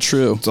it's all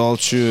true. It's all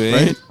true, eh?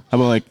 Right? How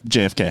about like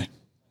JFK?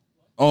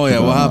 Oh, yeah.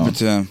 What happened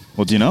to him?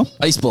 Well, do you know?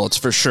 Ice bullets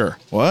for sure.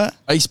 What?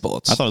 Ice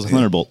bullets. I thought it was a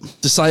Thunderbolt.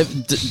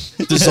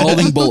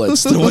 Dissolving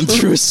bullets that went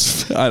through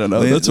his. I don't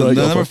know. That's what I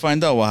They'll go never for.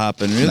 find out what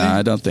happened, really? Nah,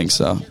 I don't think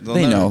so. They'll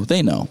They never- know.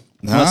 They know.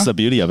 Huh? That's the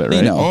beauty of it, They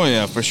right? know. Oh,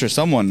 yeah, for sure.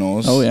 Someone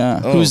knows. Oh yeah.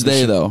 Who's for they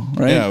sure. though?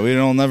 Right. Yeah, we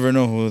don't never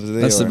know who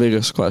they That's are. the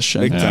biggest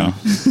question. Big Yeah.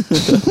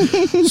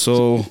 time.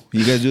 So,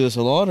 you guys do this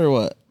a lot or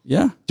what?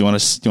 Yeah. Do you want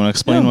to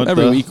explain Yeah, what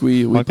every the week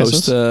we podcast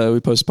post is? we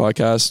post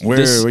podcasts. Where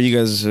This- are you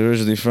guys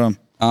originally from?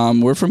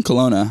 we're from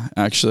Kelowna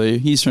actually.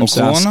 He's from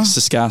Kelowna?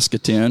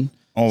 Saskatchewan.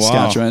 Oh,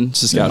 wow.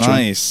 Saskatchewan.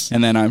 Nice.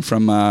 And then I'm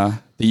from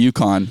the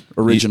Yukon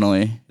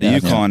originally. The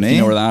Yukon, You eh?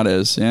 know where that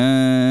is?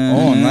 Yeah.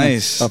 Oh,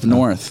 nice. Up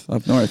north.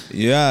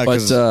 Yeah, But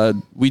 'cause-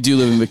 we do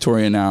live in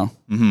Victoria now.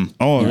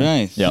 oh,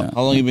 nice. Yeah.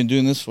 How long you been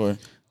doing this for?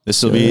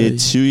 This will be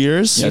 2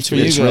 years. Yeah, it's 2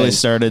 years. really guys.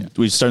 started.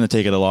 We've started to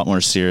take it a lot more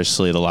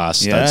seriously the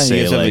last, Yeah, I'd say,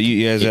 you guys, like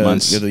you guys 8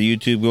 months. got the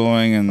YouTube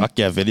going and Fuck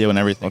yeah, video and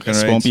everything. Fucking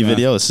This right, won't be man.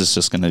 video. This is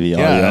just going to be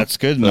audio. yeah, that's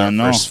good, Our man.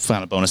 No, first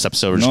kind of bonus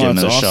episode. We're just no, giving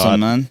it a it's awesome, shot,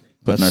 man.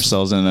 putting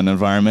ourselves in an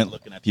environment,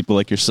 looking at people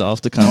like yourself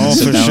to come. Oh, and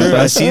sit for down sure.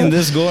 with I us. seen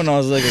this going. I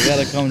was like, I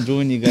gotta come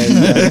join you guys.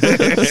 Man.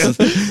 What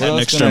An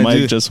else extra can I do?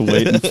 mic just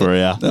waiting for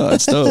you. No,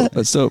 that's dope.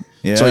 That's dope.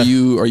 Yeah. So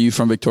are you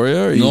from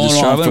Victoria? Or are you No, just no,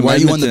 I'm traveling? from Why are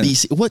you on the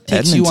Edmonton. BC? What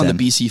takes you on the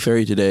Edmonton. BC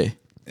ferry today?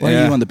 Why are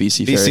Yeah. you on the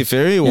BC ferry? BC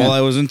Ferry? Well, Yeah.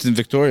 I was in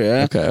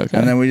Victoria. Okay.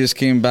 And then we just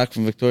came back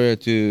from Victoria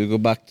to go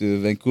back to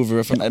Vancouver.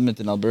 We're from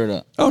Edmonton,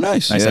 Alberta. Oh,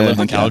 nice. Nice. I Yeah. lived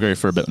in Calgary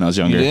for a bit when I was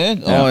You younger. did?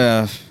 Yeah. Oh,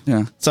 yeah.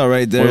 Yeah. It's all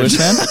right there. Oilers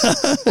fan?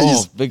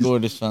 Oh, big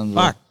Oilers fan.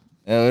 bro. Fuck.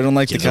 Yeah, we don't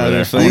like Kids the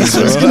over Calgary there. Flames.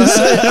 bro.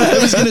 I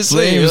was gonna say,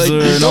 Flames,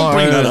 we're don't not-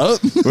 bring that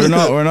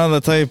up. We're not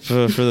the type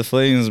for the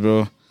Flames,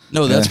 bro.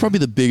 No, that's probably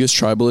the biggest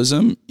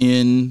tribalism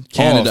in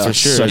Canada. for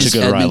sure. Such a is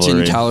good Edmonton,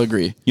 rivalry.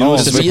 Calgary. You know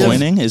what's Because we have-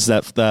 disappointing is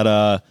that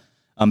Battle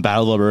of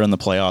Alberta in the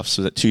playoffs,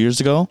 was it 2 years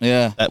ago?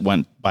 Yeah. That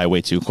went by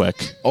way too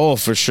quick. Oh,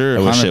 for sure.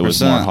 I wish it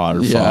was more 100%. hotter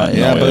Yeah, fought.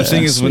 Yeah, No, but the it's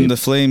thing is, when sweet. the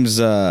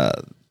Flames, I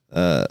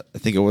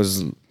think it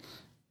was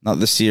not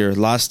this year,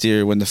 last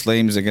year, when the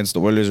Flames against the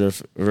Oilers are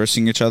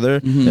versing each other.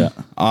 Yeah.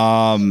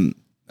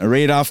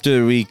 Right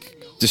after we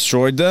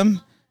destroyed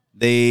them,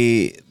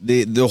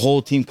 the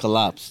whole team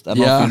collapsed. I don't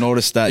know if Yeah. you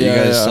noticed that. Yeah, you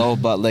guys yeah. saw,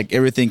 but like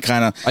everything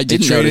kind of. I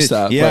didn't notice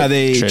that, Yeah, but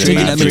they traded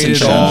traded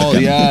Matthews and all. Chuck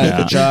and- Yeah,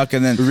 yeah. Chuck,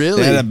 and then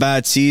Really? they had a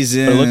bad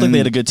season. But it looked like they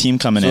had a good team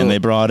coming in. So- They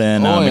brought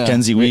in Oh, yeah.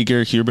 Mackenzie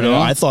Weegar, Huberdeau. Yeah.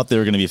 I thought they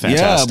were going to be Yeah,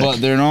 fantastic.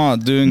 but they're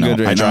not doing No, good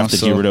right I now. drafted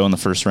so. Huberdeau in the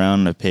first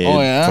round. I paid Oh,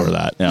 yeah? for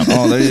that. Yeah.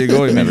 Oh, there you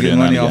go. You made Never good doing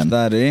money that off again.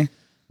 that, eh?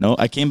 No,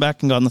 I came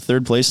back and got in the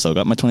third place, so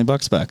got my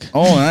 $20 back.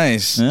 Oh,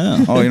 nice.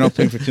 Yeah. Oh, you're not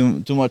paying for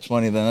too much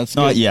money then. That's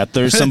Not good. yet.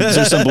 There's some boys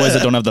that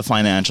don't have the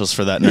financials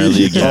for that in our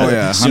league yet. Oh,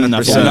 yeah, Soon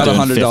enough, 100%. we'll Not do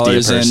 $100 50 a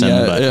person, in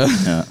yet, but,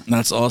 yeah.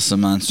 That's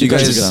awesome, man. So You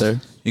guys get there.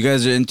 you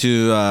guys are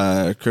into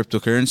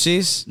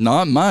cryptocurrencies?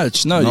 Not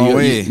much. No, No you,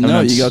 way.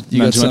 No, you got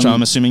Not too much. some.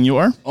 I'm assuming you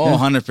are. Oh,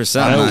 100%,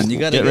 man. You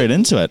gotta get right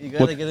into it. You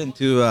gotta What- get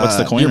into what's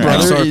the coin Your right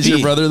now? brother XRP. is your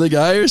brother the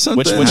guy or something?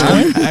 which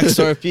coin?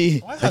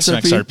 XRP. That's an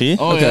XRP.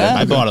 Oh, Okay. yeah?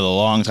 I bought it a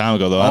long time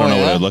ago, though. I Oh, don't know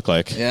what yeah? it would look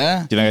like.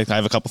 Yeah? Do you think I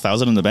have a couple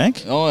thousand in the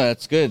bank? Oh,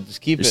 that's good. Just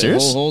keep You it.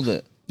 serious? Hold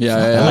it. Yeah,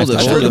 yeah. Hold it, I've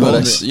hold heard it, about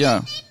hold it. it.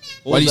 Yeah.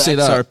 Why do you the say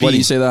that? XRP. Why do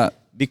you say that?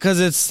 Because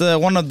it's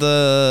one of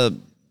the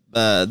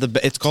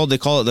it's called, they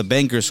call it the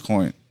banker's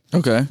coin.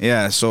 Okay.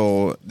 Yeah,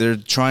 so they're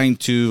trying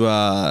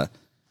to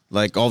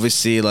like,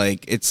 obviously,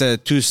 like, it's a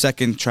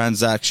 2-second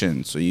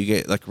transaction, so you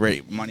get like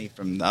money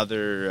from the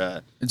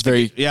other. It's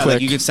very Yeah, quick.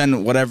 like you can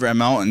send whatever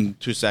amount in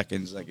 2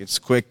 seconds. Like, it's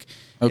quick.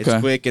 Okay. It's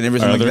quick and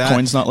everything Are like other that.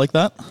 coins not like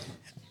that?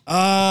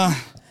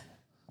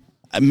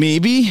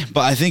 Maybe,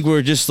 but I think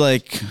we're just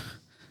like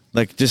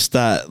just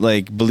that,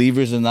 like,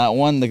 believers in that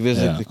one. Like, there's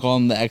Yeah. like, they call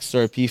them the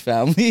XRP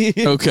family.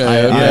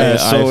 Okay. Yeah,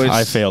 so I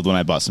it's- failed when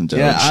I bought some Doge.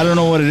 Yeah, I don't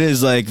know what it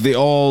is. Like, they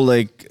all,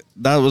 like,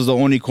 that was the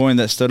only coin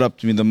that stood up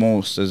to me the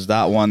most, is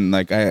that one.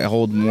 Like, I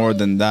hold more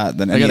than that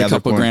than I any got a other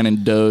couple coin. grand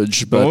in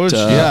Doge, but Doge?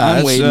 Yeah, I'm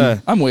that's,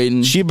 waiting. I'm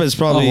waiting. Shiba's I'll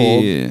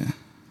probably.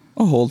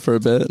 I'll hold for a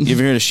bit. You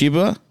ever heard of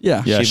Shiba?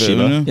 Yeah. Yeah,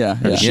 Shiba. Inu? Yeah,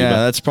 Heard of yeah. Yeah, Shiba.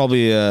 that's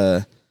probably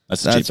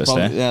That's the cheapest,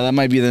 eh? yeah, that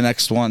might be the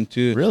next one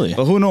too. Really?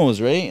 But who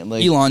knows, right?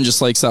 Like, Elon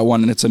just likes that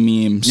one, and it's a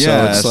meme. So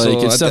Yeah, it's so like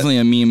at it's the- definitely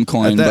a meme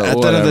coin. at but the end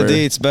of whatever. the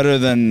day, it's better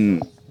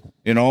than,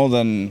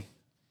 than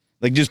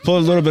like, just put a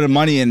little bit of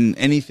money in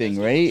anything,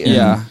 right? And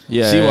Yeah,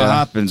 yeah, See yeah, what yeah.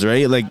 happens,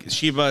 right? Like,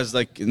 Shiba is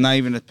like not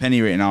even a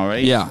penny right now,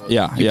 right? Yeah,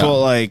 yeah, You yeah. put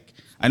like,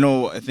 I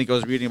think I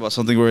was reading about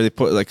something where they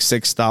put like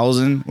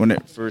 6,000 when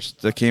it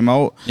first came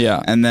out.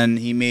 Yeah. and then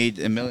he made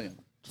 $1 million.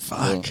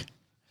 Fuck.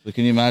 So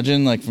can you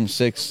imagine, like, from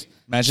six?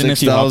 Imagine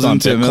if you hopped 6,000 on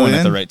to $1 Bitcoin at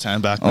million? the right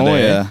time back in the Oh,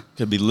 day. yeah.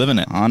 Could be living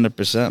it.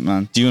 100%,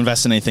 man. Do you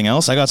invest in anything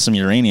else? I got some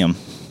uranium.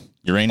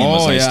 Uranium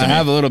was Oh nice yeah, to I me.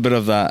 have a little bit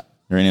of that.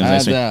 Uranium was I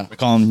nice to had me. that. We're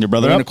calling your We're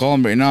brother gonna up. call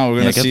him right now. We're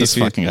gonna Yeah, see get this if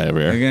he- fucking guy over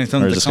We're here. gonna tell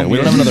him Or to this come guy. We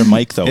don't here. have another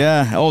mic though.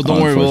 Yeah. Oh, don't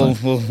Oh, worry.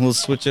 unfortunately. We'll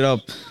switch it up.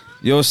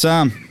 Yo,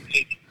 Sam,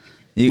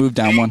 Move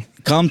down one.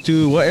 come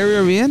to, what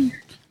area are we in?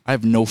 I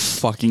have no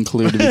fucking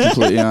clue, to be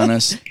completely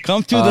honest.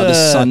 Come to The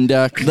Sun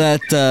Deck.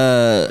 That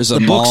There's a the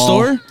mall.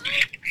 bookstore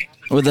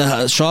with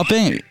the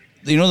shopping.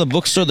 You know the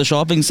bookstore, the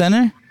shopping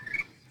center,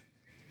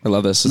 I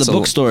love this. the It's a-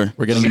 bookstore.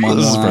 We're getting them on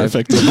This is live.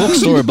 perfect. The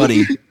bookstore,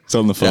 buddy. It's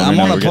on the phone. Yeah, I'm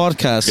right on now. a We're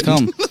podcast.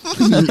 Come.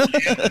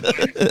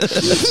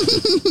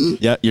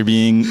 Yeah, you're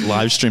being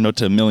live streamed out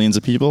to millions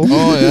of people.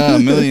 Oh yeah,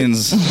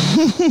 millions.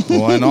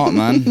 Why not,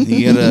 man?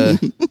 You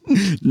get my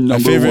Number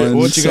favorite. one.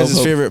 What's your guys'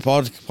 self-help. favorite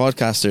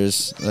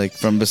podcasters, like,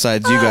 from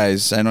besides you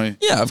guys? I know.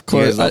 Yeah, of You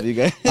course. guys love you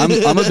guys. I'm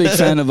a big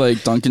fan of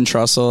like Duncan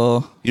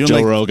Trussell. You don't Joe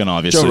like, Rogan,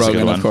 obviously, Joe is a good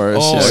Rogan, one. of course.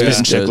 Oh, yeah, yeah. Spit he's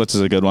and good. Chicklets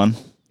is a good one.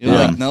 you don't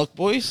Yeah. like Nelk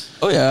Boys?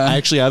 Oh yeah. I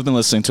actually have been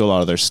listening to a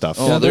lot of their stuff.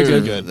 Oh, they're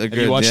good. They're Have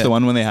you watched yeah. the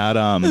one when they had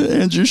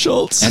Andrew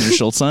Schultz. Andrew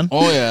Schultz on?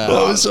 Oh yeah.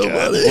 That was so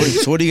funny.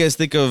 So what do you guys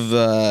think of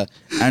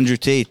Andrew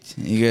Tate?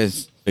 You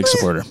guys, Big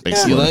supporter. Big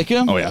supporter. you like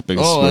him? Oh yeah, big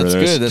Oh, supporter. that's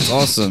There's- good. That's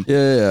awesome.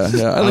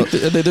 Yeah. I like.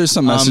 There's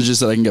some messages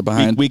that I can get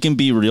behind. we can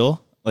be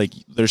real. Like,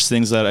 there's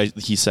things that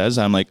he says,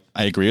 I'm like,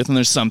 I agree with, and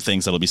there's some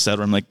things that'll be said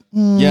where I'm like,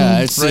 Yeah,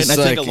 it's right. just And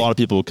I like, think a lot of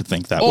people could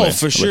think that way. oh,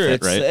 for with sure. it,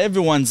 It's, right?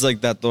 everyone's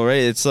like that though,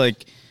 right? It's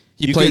like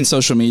he you played can-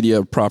 social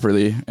media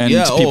properly, and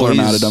Yeah, people are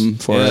mad he's- at him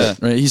for yeah. it.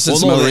 Right? He said Well,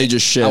 some no,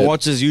 outrageous shit. I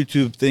watched his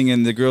YouTube thing,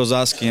 and the girl's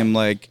asking him,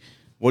 like,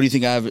 "What do you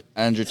think I have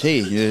Andrew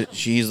Tate?"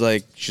 She's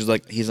like,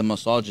 "He's a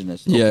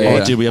misogynist." Yeah, Okay. Oh,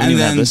 yeah. dude, we haven't And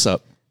even had then this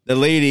up. The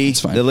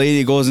fine.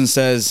 lady goes and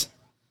says,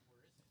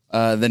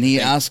 then he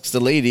asks the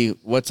lady,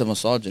 "What's a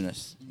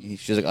misogynist?"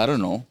 She's like, "I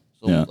don't know."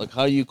 So, Yeah. like,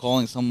 how are you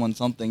calling someone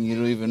something you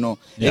don't even know?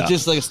 Yeah. It's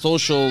just like a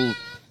social,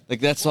 like,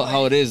 that's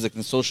how it is. Like,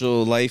 the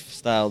social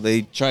lifestyle,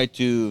 they try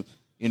to,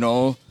 make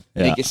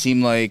Yeah. it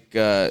seem like,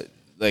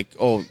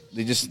 oh,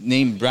 they just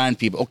name brand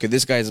people. Okay,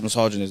 this guy is a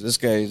misogynist. This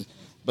guy is,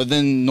 but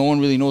then no one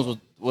really knows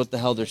what the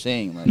hell they're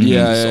saying. Like,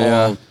 Yeah, it's yeah,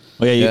 yeah. all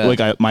Oh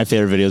yeah, my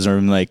favorite videos are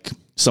like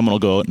someone will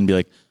go out and be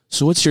like,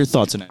 "So what's your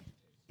thoughts on it?"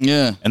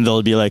 Yeah. And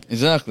they'll be like,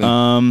 Exactly.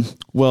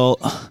 Well,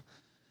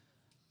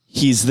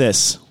 he's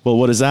this. Well,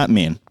 what does that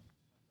mean?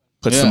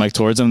 Puts the Yeah. mic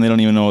towards them. They don't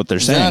even know what they're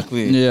saying.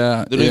 Exactly.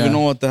 Yeah, They don't yeah. even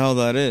know what the hell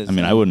that is. I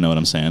mean, I wouldn't know what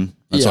I'm saying.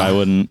 That's why I Yeah.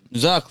 wouldn't.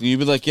 Exactly. You'd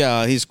be like,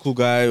 yeah, he's a cool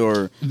guy,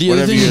 or The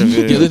other whatever.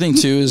 thing, the other thing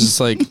too is it's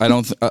like I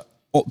don't.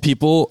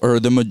 People or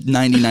the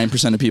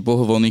 99% of people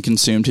have only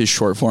consumed his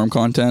short form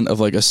content of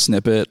like a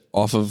snippet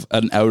off of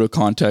an out of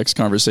context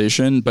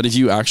conversation. But if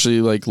you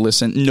actually like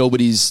listen,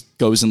 nobody's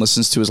goes and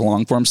listens to his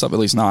long form stuff. At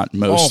least not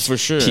most. Oh, for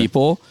sure.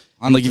 People.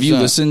 And like if you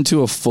 100%. listen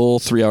to a full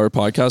 3-hour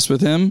podcast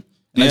with him.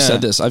 And Yeah.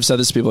 I've said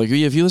this to people like,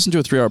 yeah, if you listen to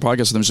a 3-hour podcast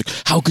with him, it's like,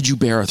 how could you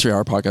bear a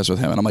 3-hour podcast with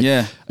him? And I'm like,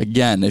 Yeah.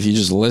 again, if you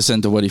just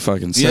listen to what he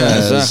fucking says, Yeah,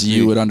 exactly.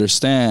 you would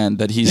understand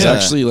that he's Yeah.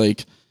 actually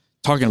like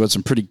talking about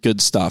some pretty good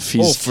stuff.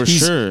 He's, For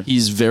sure.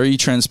 He's very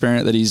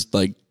transparent that he's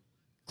like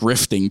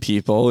grifting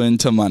people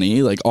into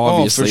money. Like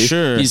obviously,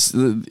 sure.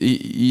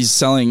 He's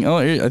selling. Oh,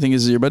 here, I think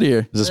this is your buddy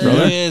here. Is this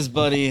brother? There he is,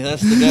 buddy.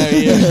 That's the guy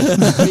here.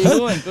 Where you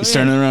going? Go He's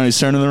here. turning around. He's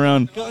turning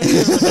around. Go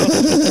here,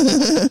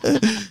 bro.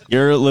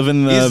 You're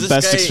living the This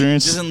best guy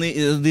experience. Doesn't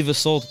leave a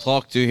soul to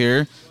talk to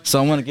here,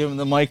 so I'm gonna give him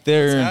the mic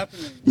there.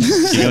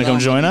 You gonna come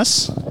join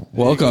us?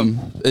 Welcome,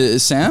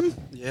 Sam.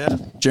 Yeah.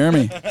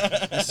 Jeremy.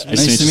 Nice to meet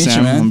you,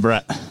 Sam. man. I'm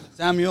Brett.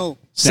 Samuel.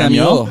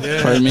 Samuel.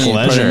 Yeah. Pardon me.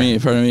 Pleasure.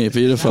 Pardon me.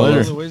 Beautiful.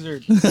 Pleasure. The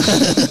wizard.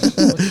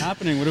 What's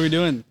happening? What are we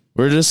doing?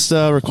 We're just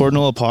recording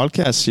a little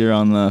podcast here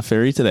on the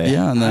ferry today.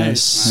 Yeah, and the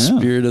Nice.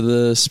 spirit of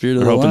the We're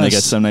the hoping to West.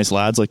 get some nice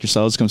lads like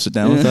yourselves come sit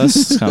down with us.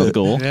 It's kind of the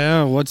goal.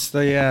 Yeah. What's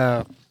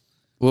the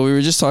Well, we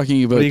were just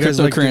talking about do you guys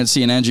like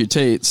cryptocurrency and Andrew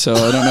Tate, so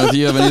I don't know if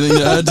you have anything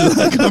to add to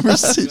that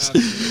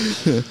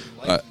conversation.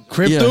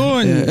 crypto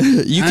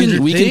and you Andrew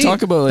can we can Tate?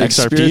 talk about like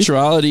XRP?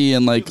 spirituality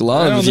and like I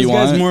love don't know, if this you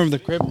guy's want. more of the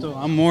crypto.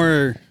 I'm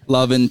more.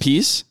 Love and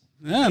peace.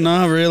 Yeah,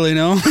 not really.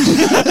 No.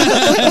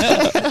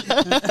 I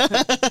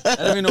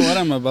don't even know what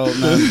I'm about,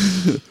 man.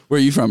 Where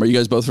are you from? Are you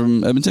guys both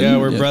from Edmonton? Yeah,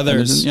 we're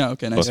brothers. Edmonton? Yeah,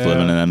 okay, nice. Both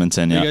living in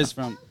Edmonton. Where Yeah. you guys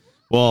from?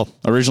 Well,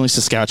 originally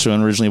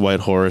Saskatchewan, originally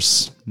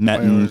Whitehorse,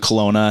 met in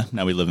Kelowna.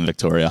 Now we live in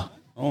Victoria.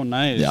 Oh,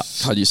 nice. Yeah.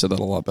 God, you said that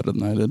a lot better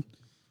than I did.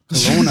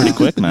 Kelowna. Pretty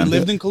quick, man. You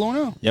lived in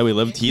Kelowna? Yeah, we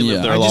lived. He lived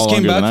Yeah. there I a lot just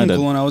came longer back than I from did.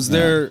 Kelowna. I was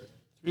there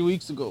 3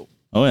 weeks ago.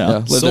 Oh Yeah, yeah.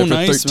 lived So there for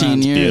nice, 13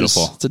 man. years.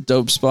 Beautiful. It's a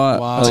dope spot.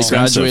 Wow. I like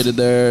Expensive. graduated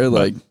there.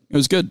 Like it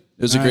was good.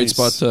 It was a great Nice.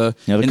 spot to.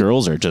 Yeah, the and-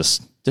 girls are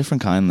just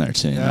different kind there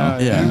too. You know?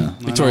 Yeah,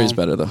 I Victoria's know.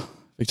 better though.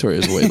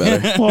 Victoria's way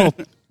better. Well,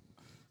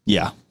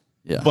 yeah.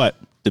 Yeah, But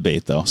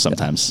debate though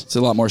sometimes. it's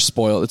a lot more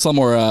spoiled. It's a lot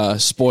more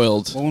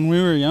spoiled. Well, when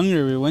we were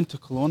younger, we went to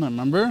Kelowna,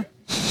 remember?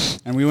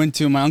 And we went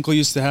to, my uncle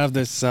used to have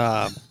this,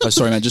 Oh,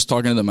 sorry, man. Just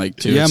talking to the mic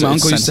too. yeah, It's- my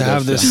it's uncle used to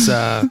have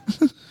sensitive.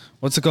 this,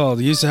 what's it called?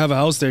 He used to have a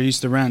house there he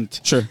used to rent.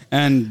 Sure.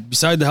 And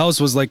beside the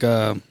house was like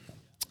a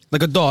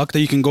dock that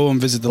you can go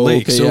and visit the Oh,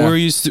 lake. okay, So yeah.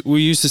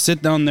 we used to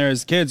sit down there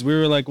as kids. We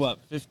were like, what,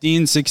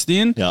 15,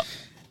 16? Yeah.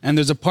 And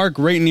there's a park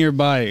right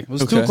nearby. It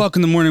was 2 Okay. o'clock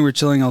in the morning. We're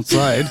chilling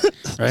outside,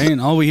 right? And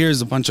all we hear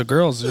is a bunch of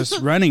girls just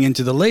running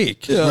into the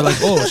lake. We're like,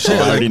 oh shit!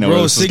 I already like, know where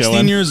bro, this is 16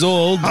 going. years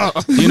old.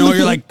 You know,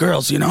 you're like,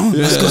 girls, you know,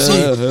 let's go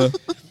see.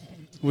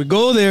 We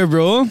go there,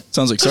 bro.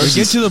 Sounds like We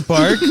get Sarsis. to the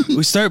park.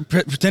 We start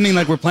pretending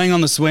like we're playing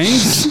on the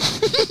swings.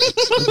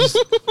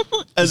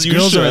 As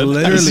Girls are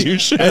literally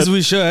as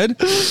we should,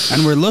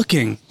 and we're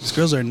looking. These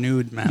girls are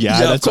nude, man. Yeah,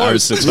 Yeah, that's of what I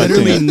was course.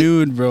 expecting. Literally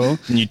nude, bro.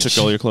 And you took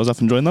all your clothes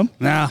off and joined them?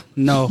 Nah,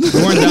 no, we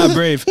weren't that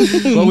brave.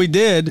 What we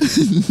did,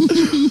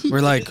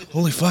 we're like,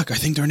 holy fuck, I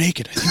think they're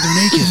naked. I think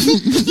they're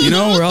naked. You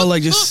know, we're all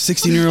like just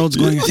 16-year-olds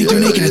going, I think they're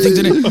naked. I think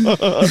they're naked.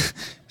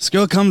 This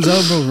girl comes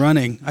out, bro,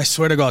 running. I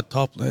swear to God,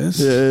 topless.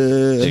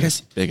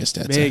 Biggest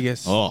tits.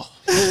 Vegas. Oh.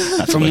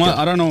 That's From wicked. what,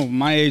 I don't know,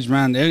 my age,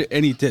 man,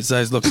 any tit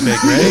size looks big,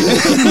 right?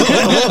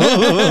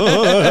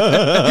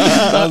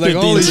 I was like,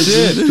 holy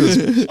shit.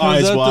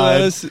 Eyes Comes up to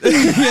wide. us.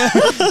 Yeah.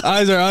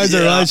 Eyes are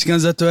wide. She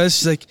comes up to us.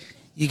 She's like,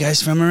 you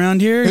guys from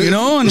around here? You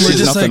know? And we're She's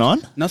just nothing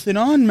like, on? nothing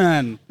on,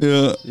 man.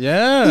 Yeah.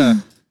 Yeah.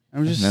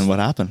 I'm just, And then what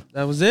happened?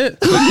 that was it.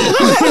 That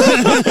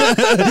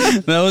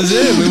was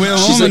it. We went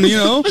home like- and, you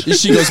know,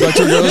 She goes back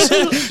to her girls.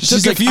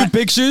 took a few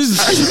pictures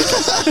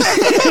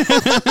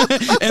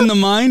in the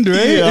mind,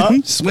 right? Yeah.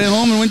 Just went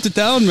home and went to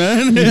town,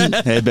 man.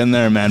 Hey, been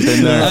there, man.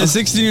 Been I there. was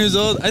 16 years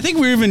old. I think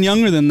we were even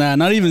younger than that.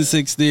 Not even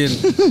 16.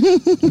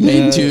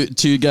 Made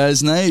two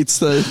guys' nights.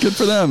 Good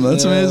for them.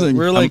 That's amazing.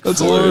 We're like That's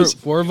hilarious.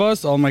 four of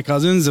us, all my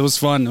cousins. It was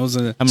fun. It was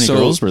How many So-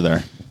 girls were there?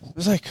 It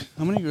was like,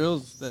 how many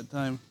girls that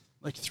time?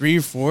 Like 3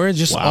 or 4,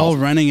 just Wow. all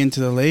running into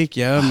the lake.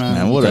 Yeah, man.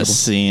 Man, what Incredible. a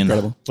scene.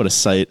 Incredible. What a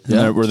sight.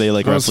 Yeah. Were they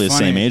like That was roughly the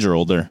same funny. age or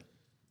older?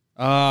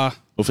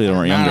 Hopefully they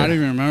weren't Man, I younger. don't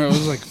even remember. It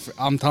was like,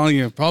 I'm telling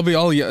you, probably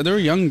all, they were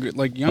young,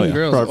 like young Oh, yeah.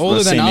 girls. Pro- Older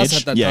the than same us age?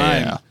 at that Yeah,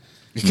 yeah, time.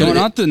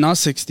 yeah. Not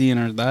 16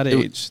 or that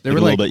age. They like were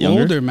a little like bit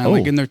younger? older, man, Oh.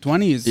 like in their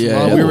 20s. Yeah,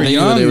 While we were they knew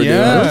young. what they were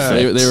yeah.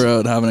 doing. They were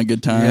out having a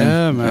good time.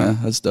 Yeah, man.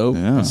 that's dope.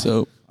 Yeah.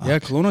 So Yeah,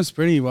 Kelowna's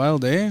pretty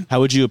wild, eh?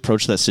 How would you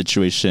approach that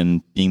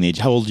situation being the age?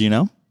 How old are you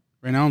now?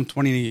 Right now I'm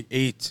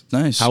 28.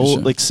 nice. How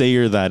old, like say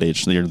you're that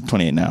age, you're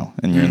 28 now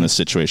and you're in Mm. this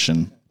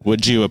situation.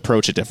 Would you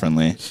approach it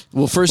differently?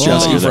 Well, first Well, you're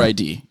asking for there.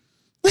 ID.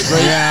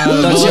 Yeah,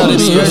 That's gotta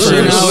be your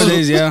especially first.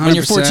 nowadays. Yeah, When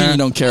you're 14, 100%. you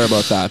don't care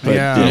about that. But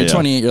Yeah. when you're Yeah.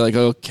 28, you're like,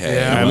 okay.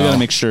 Yeah. All right, we got to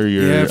make sure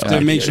you're. You have to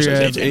make sure you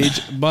have 18.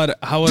 age. But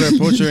how would I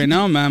approach it right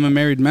now, man? I'm a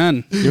married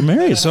man. You're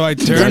married. So I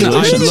turn, I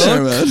Congratulations.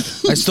 There, look, man.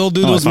 I still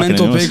do Oh, I those fucking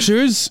mental knew it.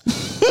 pictures.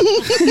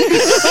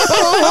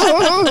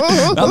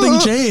 Nothing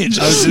changed.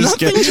 I was just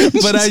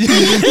kidding.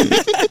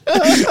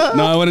 But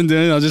no, I wouldn't do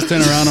it. I'll just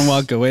turn around and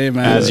walk away,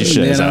 man. As you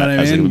should. You know what I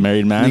As a mean?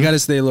 married man. You got to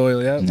stay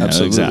loyal, yeah. Yeah,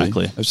 Absolutely.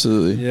 exactly.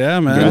 Absolutely. Yeah,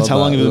 man. Congrats. How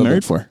that. long have you been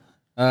married for?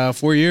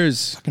 4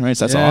 years. Fucking right.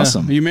 That's Yeah.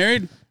 awesome. Are you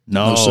married?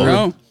 No, sir.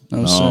 No.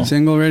 No, No. sir.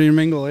 Single, ready to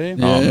mingle, eh?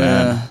 Yeah, Oh,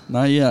 man.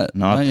 Not yet.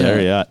 not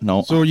there yet.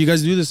 No. So you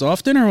guys do this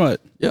often or what?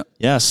 Yeah.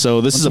 Yeah,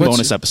 so this is a What's-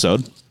 bonus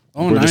episode.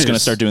 Oh, We're just nice. going to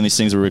start doing these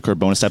things where we record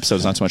bonus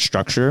episodes, not too much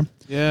structure.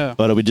 Yeah.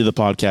 But we do the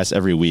podcast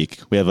every week.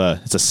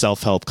 It's a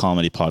self-help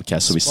comedy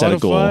podcast. So we set a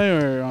goal.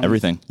 Spotify or on-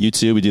 Everything.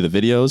 YouTube, we do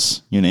the videos,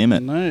 you name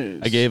it. Nice.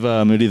 I gave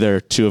Moody there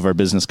 2 of our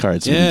business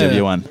cards. So we Yeah. can give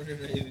you one.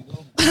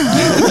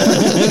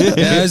 Yeah,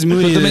 that's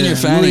Moody. Put them in your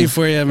fanny. Moody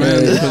for you,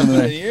 man. Yeah, put them in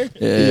there.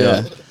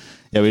 Yeah.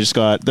 Yeah, we just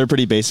they're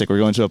pretty basic. We're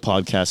going to a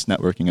podcast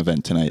networking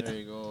event tonight.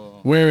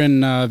 We're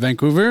in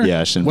Vancouver.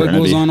 Yeah, it's in what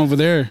Burnaby. goes on over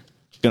there?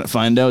 Gonna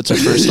find out. It's our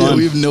first Yeah, one.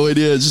 we have no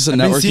idea. It's just a I've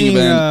been networking seeing,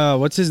 event.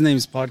 what's his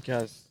name's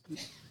podcast?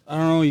 I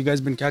don't know. You guys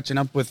been catching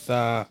up with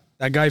that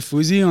guy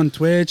Fuzi on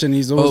Twitch, and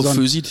he's Oh, always on.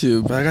 Fuzi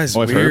Tube. That guy's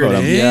Oh, I've weird. heard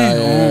about him. eh? Yeah, yeah, Oh,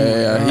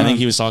 yeah, my yeah. I think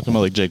he was talking about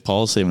like Jake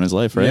Paul saving his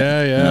life, right?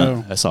 Yeah,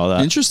 yeah. I saw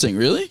that. Interesting,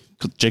 really?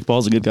 Jake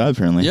Paul's a good guy,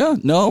 apparently. Yeah.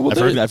 No, well,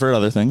 I've heard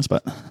other things,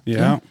 but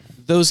Yeah.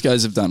 those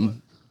guys have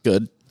done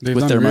good They've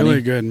with done their really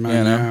money. good, man.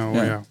 You know?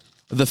 Yeah, oh, yeah.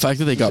 The fact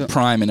that they got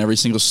Prime in every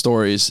single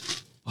story is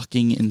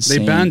fucking insane.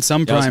 They banned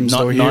some Yeah, primes not,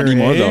 though not here,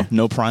 anymore eh? though.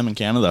 No Prime in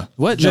Canada.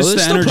 What? Just there's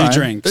the still energy Prime.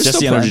 drinks. There's Just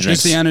still the energy Prime.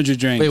 drinks. Just the energy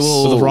drinks. Wait,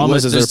 well, So the problem what,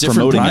 is there's they're different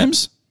promoting it.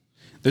 primes?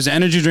 There's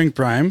energy drink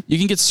prime. You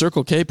can get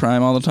Circle K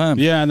Prime all the time.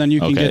 Yeah, and then you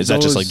can Okay, get is that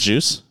just those- like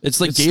juice?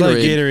 It's like It's Gatorade. like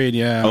Gatorade,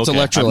 yeah. It's Okay,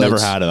 I've electrolytes. never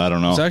had it. I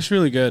don't know. It's actually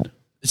really good.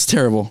 It's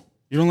terrible.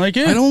 You don't like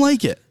it? I don't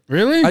like it.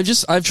 Really?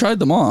 I've tried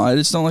them all. I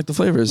just don't like the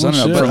flavors. I Oh, don't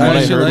know. shit. But From what I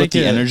actually heard like with the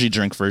it. energy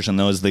drink version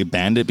though, is they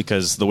banned it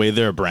because the way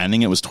they're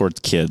branding it was towards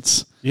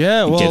kids.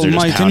 Yeah, kids well, are just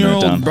my pounding it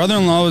 10-year-old down.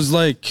 brother-in-law was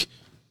like,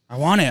 I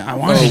want it.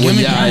 Oh, Give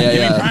me yeah, prime. yeah, Give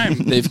yeah. me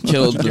prime. They've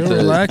killed with the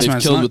Relax, man, they've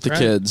it's killed not with the crack.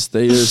 kids.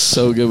 They are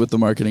so good with the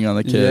marketing on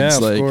the kids. Yeah,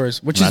 of like,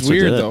 course. Which That's is what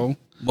weird, did it. though.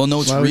 well,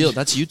 no, it's Why would real. you-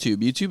 That's YouTube.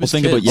 YouTube Well, is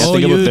think kids. about Oh,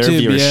 think about their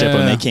YouTube, viewership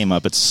when yeah. they came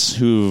up. It's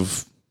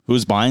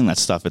who's buying that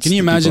stuff. It's Can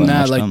you the people imagine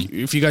that? watch Like, them.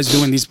 if you guys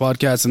doing these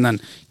podcasts and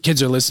then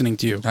kids are listening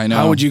to you, I know.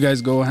 how would you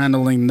guys go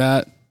handling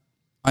that?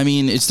 I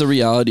mean, it's the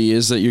reality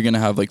is that you're gonna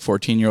have like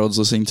 14-year-olds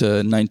listening to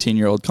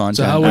 19-year-old content.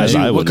 So how would As you?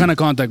 I What would. kind of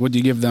contact would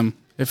you give them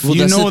if Well,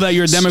 you that's know the- that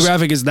your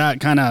demographic is that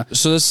kind of?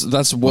 So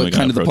that's what we gotta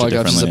kind of the approach it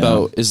podcast is differently, yeah.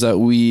 about. Is that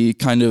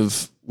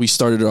we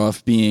started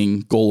off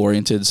being goal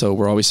oriented, so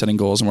we're always setting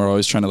goals and we're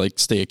always trying to like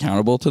stay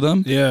accountable to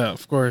them. Yeah,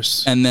 of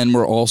course. And then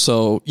we're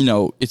also,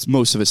 it's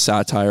most of it's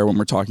satire when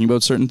we're talking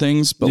about certain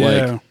things. But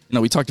Yeah.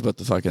 we talked about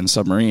the fucking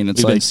submarine. It's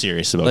We've like been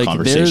serious about like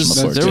conversation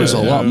before. there was too.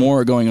 a Yeah. lot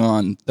more going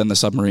on than the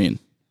submarine.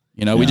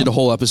 We did a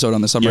whole episode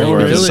on the You're submarine. aware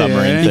of the really,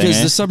 submarine eh? thing, because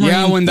eh? the submarine.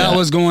 Yeah, when that Yeah.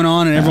 was going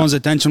on and everyone's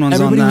attention was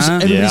on Everybody's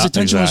that. everybody's Yeah,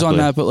 attention was on exactly.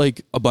 that, but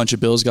like a bunch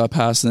of bills got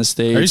passed in the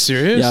states. Are you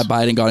serious? Yeah,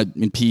 Biden got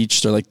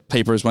impeached, or like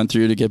papers went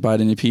through to get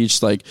Biden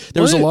impeached. Like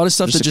there was a What? lot of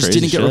stuff Just that the just crazy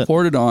didn't get shit.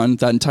 reported on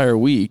that entire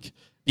week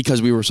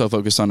because we were so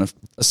focused on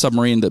a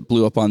submarine that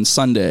blew up on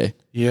Sunday,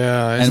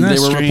 Yeah, and isn't that they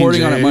were strange,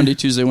 reporting on eh? it Monday,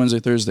 Tuesday, Wednesday,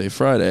 Thursday,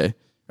 Friday.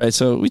 Right,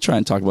 so we try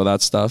and talk about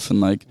that stuff and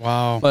like,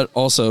 Wow. but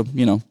also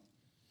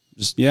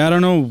Yeah, I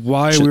don't know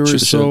why Shoot- we were shoot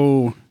the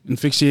so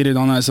asphyxiated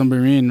on that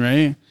submarine,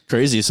 right?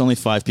 Crazy. It's only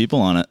 5 people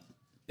on it.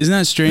 Isn't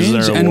that strange? Is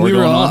there a And war we were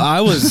going all. on?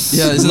 I was.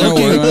 yeah, isn't there a war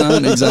looking. going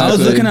on? Exactly. I was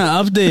looking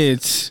at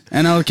updates,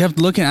 and I kept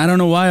looking. I don't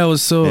know why I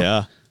was so.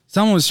 Yeah.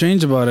 Something was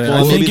strange about it. Well,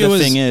 I think maybe it the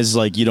was. thing is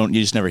like you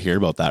just never hear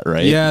about that,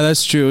 right? Yeah,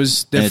 that's true. It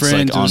was And it's,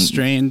 different. like, it was on-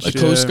 strange. The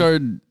yeah. Coast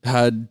Guard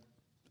had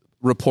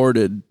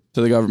reported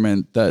to the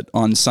government that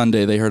on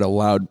Sunday they heard a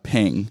loud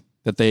ping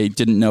that they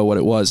didn't know what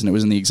it was, and it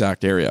was in the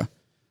exact area.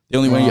 The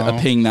only way Wow. a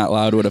ping that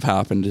loud would have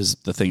happened is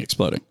the thing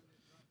exploding.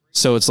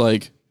 So it's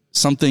like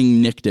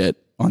something nicked it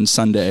on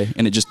Sunday,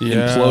 and it just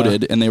Yeah.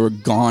 imploded, and they were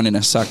gone in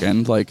a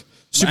second. Like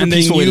super And they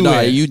peaceful way to knew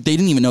die. it. They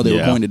didn't even know they were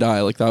Yeah. going to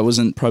die. Like that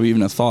wasn't probably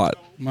even a thought.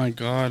 My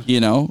God.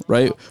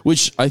 Right?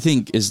 Which I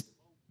think is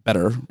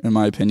better in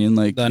my opinion.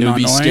 Like Than it would not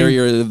be knowing?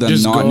 scarier than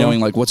Just not go. knowing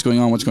like what's going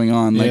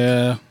on. Like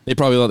Yeah. they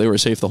probably thought they were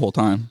safe the whole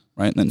time,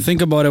 right? And then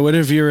Think about it. What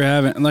if you were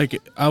having like?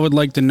 I would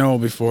like to know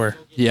before.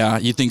 yeah,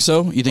 you think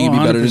so? You think Oh, it'd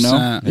be better to know?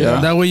 100%.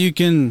 Yeah, That way you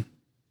can,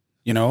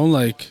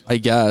 like I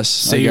guess.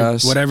 say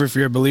whatever if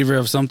you're a believer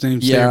of something.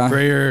 Say Yeah. a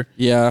prayer.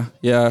 Yeah,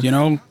 yeah. You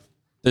know,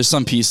 There's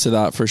some piece to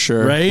that for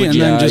sure. right? But And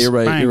yeah, then just you're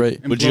right. bang, You're right.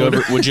 Would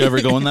you ever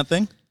go in that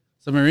thing?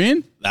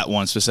 submarine? That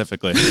one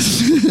specifically.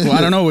 Well, I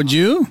don't know. Would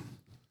you?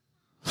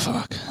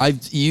 Fuck. I'd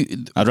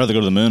I'd rather go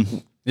to the moon.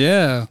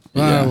 Yeah.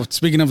 Wow. Yeah.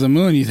 Speaking of the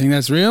moon, you think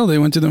that's real? They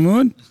went to the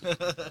moon?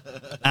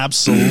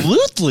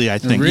 Absolutely, I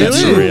think Really?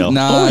 that's real.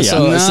 Nah, oh, yeah.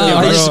 so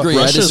I bro, disagree.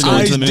 Russia's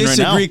going to the moon right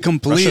now. disagree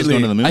completely. Russia's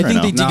going to the moon I right think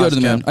now. they did No, go to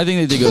the it's moon. cap. I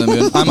think they did go to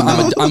the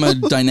moon. I'm a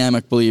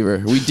dynamic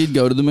believer. We did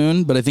go to the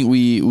moon, but I think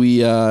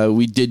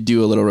we did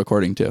do a little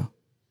recording too.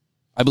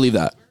 I believe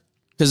that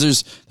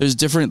because there's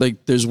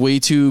different there's way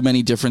too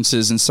many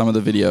differences in some of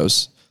the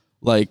videos.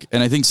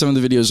 And I think some of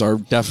the videos are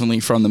definitely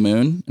from the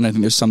moon, and I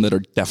think there's some that are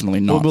definitely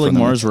not. What about, from the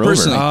Mars moon. rover?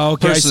 Personally, Oh,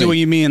 okay. I see what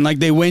you mean. Like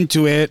they went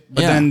to it,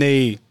 but Yeah. then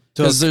they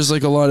took. because there's a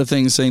lot of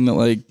things saying that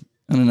I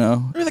don't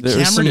know. Maybe the There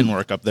was camera some- didn't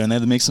work up there, and they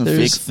had to make some fake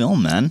there's-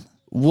 film, man.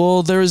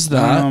 Well, there's I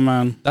that. don't know,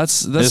 man.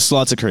 That's There's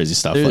lots of crazy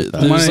stuff there- like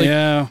that. there's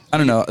Yeah. I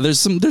don't know. There's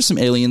some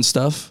alien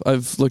stuff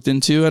I've looked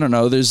into. I don't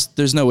know.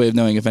 There's no way of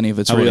knowing if any of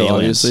it's How about real,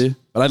 aliens? obviously.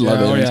 But I love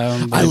Yeah, aliens.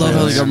 yeah, I love how the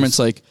aliens. government's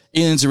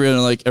aliens are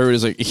real, and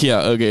everybody's yeah,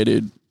 okay,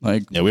 dude.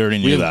 Yeah, we already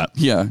knew that.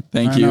 Yeah,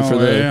 thank I you know, for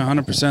the.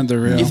 100% they're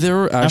real. If there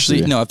were actually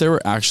Absolutely. if there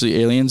were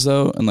actually aliens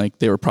though, and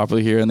they were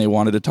properly here and they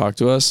wanted to talk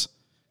to us,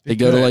 they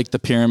go to the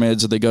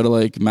pyramids, or they go to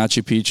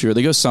Machu Picchu, or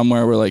they go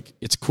somewhere where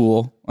it's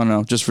cool. I don't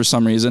know, just for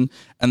some reason,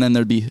 and then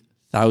there'd be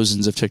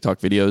thousands of TikTok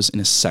videos in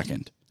a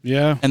second.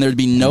 Yeah. And there'd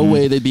be no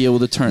way they'd be able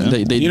to turn.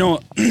 Yeah.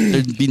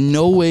 There'd be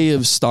no way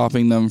of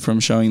stopping them from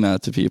showing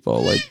that to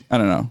people. I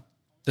don't know.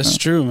 That's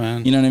true,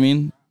 man. You know what I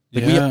mean?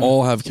 We Yeah.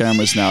 all have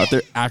cameras now. If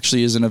there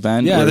actually is an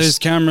event, Yeah, where there's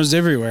cameras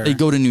everywhere. they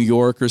go to New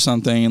York or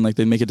something, and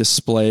they make a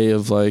display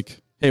of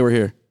hey, we're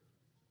here.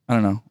 I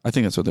don't know. I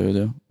think that's what they would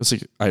do. It's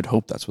I'd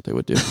hope that's what they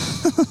would do.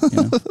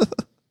 You know?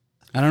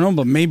 I don't know,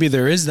 but maybe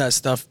there is that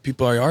stuff.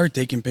 People are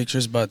taking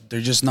pictures, but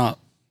they're just not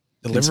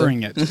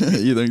delivering it.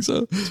 You think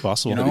so? It's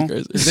possible. You know,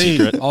 crazy. 'Cause they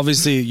Secret.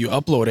 obviously you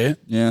upload it,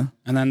 Yeah.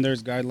 and then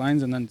there's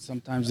guidelines, and then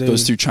sometimes they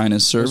Goes through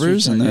China's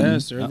servers, and then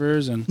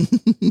servers, and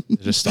They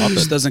just stop it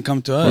just it. doesn't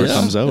come to Or it us.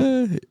 comes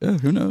out. Yeah,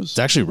 who knows? It's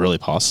actually really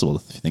possible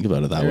if you think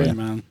about it that Yeah, way.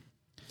 man.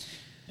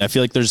 I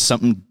feel like there's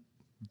something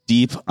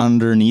deep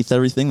underneath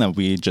everything that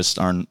we just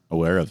aren't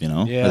aware of,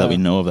 or Yeah. that we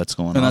know of that's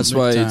going And on. that's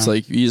why Big it's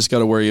time. you just got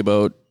to worry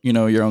about,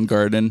 your own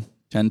garden,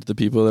 tend to the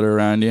people that are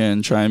around you,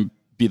 and try and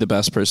be the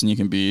best person you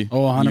can be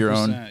Oh, 100%. in your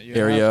own You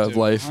area have of to,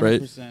 life,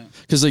 right? 100%.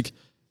 Because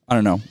I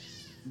don't know,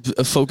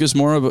 focus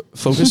more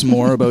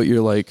about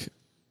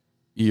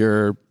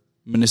your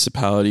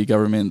municipality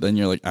government than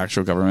your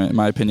actual government, in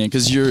my opinion,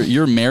 because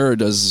your mayor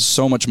does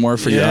so much more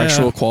for your Yeah.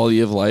 actual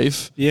quality of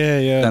life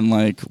Yeah. than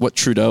what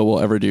Trudeau will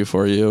ever do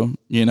for you.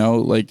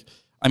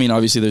 I mean,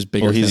 obviously there's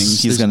bigger Well,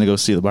 things. he's going to go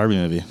see the Barbie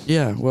movie.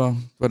 Yeah, well,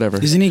 whatever.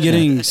 Isn't he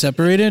getting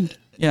separated?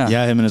 Yeah.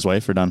 Yeah, him and his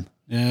wife are done.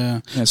 Yeah.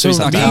 Yeah, so So he's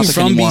not being Catholic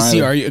from anymore BC,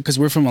 either. are you? Because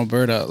we're from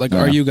Alberta.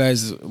 Are you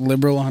guys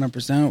liberal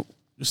 100%?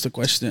 Just a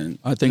question.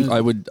 I think I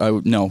would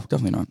no,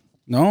 definitely not.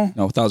 No.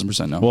 No,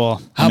 1,000% no.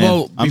 Well, How I mean,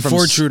 about I'm from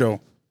before S- Trudeau?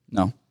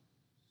 No.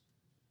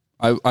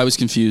 I was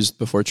confused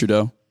before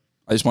Trudeau.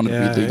 I just wanted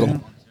to be legal.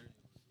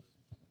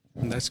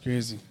 Yeah. That's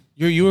crazy.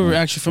 You were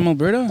actually from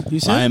Alberta? You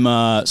said?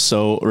 I'm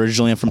so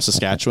originally I'm from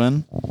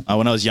Saskatchewan.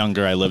 When I was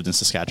younger, I lived in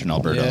Saskatchewan,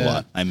 Alberta a Yeah.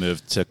 lot. I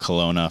moved to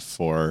Kelowna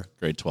for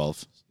grade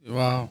 12.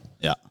 Wow.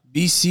 Yeah.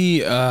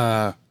 BC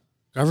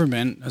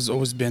government has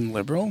always been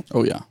liberal.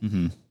 Oh yeah.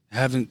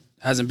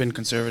 Hasn't been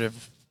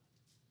conservative.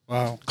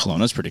 Wow.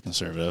 Kelowna's pretty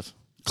conservative.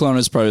 Kelowna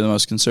is probably the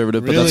most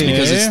conservative, but that's Really,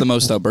 because eh? it's the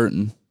most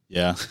Albertan.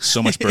 Yeah,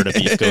 so much Berta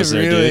beef goes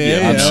there, Really, dude. yeah,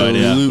 You have no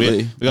idea. absolutely.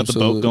 We got the boat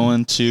Absolutely.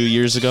 going 2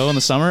 years ago in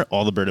the summer.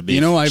 All the Berta beef. You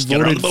know, I Just get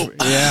her on voted.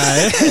 the boat.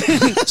 Yeah.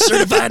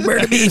 Certified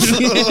Berta beef.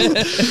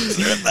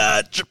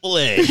 Certified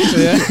AAA.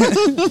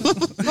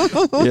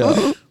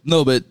 Yeah.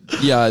 No, but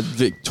yeah,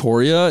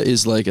 Victoria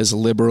is as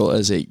liberal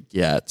as it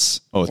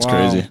gets. Oh, it's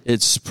Wow. crazy.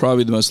 It's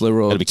probably the most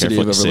liberal Gotta be city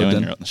careful I've what you ever say lived when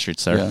in. you're out in the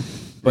streets there. Yeah.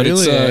 But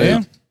Really,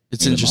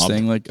 it's Need a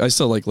interesting. I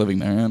still like living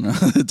there, and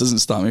it doesn't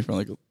stop me from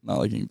not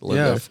liking to live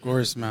Yeah, there. of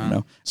course, man. You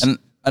know? And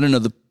I don't know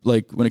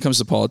when it comes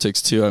to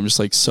politics too, I'm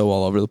just so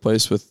all over the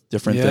place with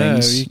different Yeah,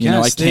 things. you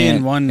can't stay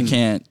in one- I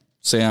can't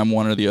say I'm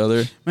one or the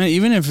other. Man,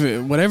 even if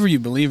whatever you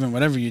believe in,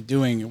 whatever you're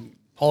doing,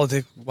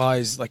 politic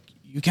wise,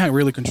 you can't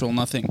really control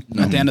nothing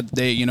at the end of the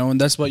day, and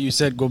that's what you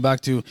said. Go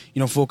back to,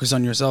 focus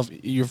on yourself.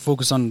 You're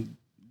focused on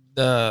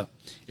the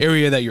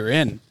area that you're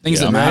in. Things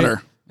that Right?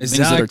 matter. Things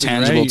that are Exactly,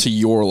 tangible right. to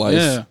your life.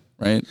 Yeah.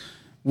 Right.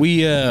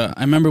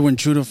 I remember when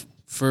Trudeau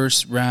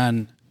first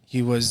ran,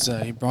 he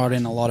brought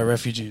in a lot of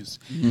refugees,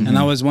 and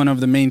that was one of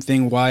the main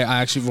thing why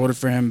I actually voted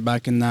for him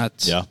back in that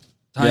Yeah.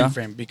 time Yeah.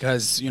 frame,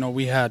 because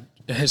we had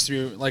a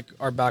history,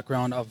 our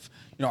background of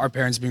our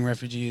parents being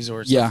refugees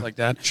or stuff Yeah, like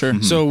that. sure.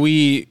 So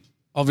we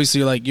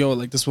obviously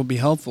this will be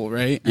helpful,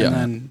 right? Yeah. And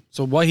then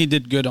so what he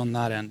did good on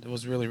that end, it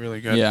was really,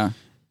 really good. Yeah.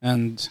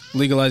 And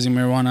legalizing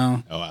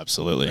marijuana, Oh,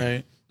 absolutely.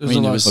 right?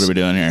 mean, it was- What are we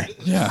doing here?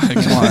 Yeah.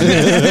 Come on.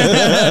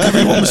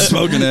 Everyone was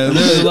smoking it.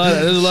 There's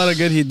a lot of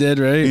good he did,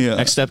 right? Yeah.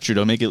 Next step,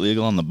 Trudeau, make it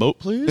legal on the boat,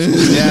 please.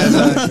 Yeah,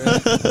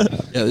 exactly.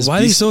 Yeah, this Why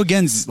are they piece- so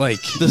against the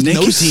nicotine,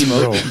 no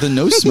smoke? bro? The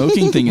no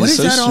smoking thing What is is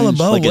so that all strange.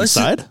 about? Like What's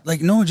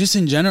inside? No, just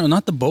in general,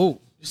 not the boat.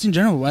 Just in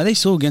general, why are they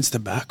so against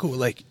tobacco?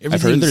 Everything.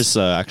 I've heard there's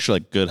actually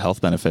good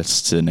health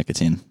benefits to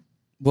nicotine.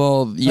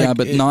 Well, yeah,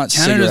 but not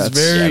Canada's cigarettes.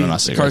 very. Yeah, no,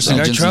 not cigarettes. I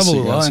Carcinogens and travel a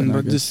cigarettes lot, are not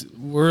but good.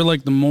 we're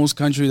like the most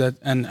country that,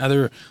 and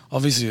other,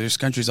 obviously there's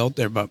countries out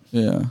there, but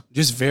Yeah.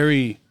 just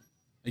very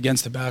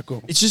against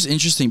tobacco. It's just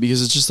interesting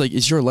because it's just like,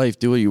 it's your life.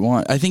 Do what you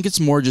want. I think it's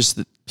more just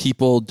that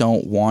people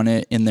don't want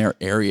it in their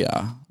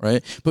area,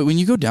 right? But when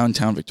you go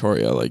downtown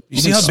Victoria, like You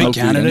see how big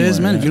Canada is,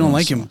 man? If you don't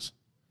like him,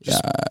 just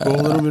go a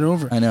little bit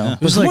over. I know.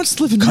 There's Who like wants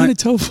to live in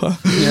Manitoba?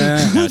 Yeah.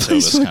 Manitoba's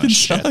This kind fucking of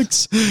shit.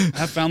 sucks. I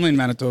have family in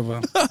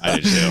Manitoba. I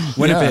do too.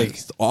 Winnipeg. Yeah,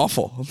 it's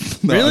awful.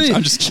 No, Really?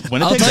 I'm just kidding.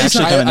 Winnipeg's tell you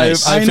actually something. kind of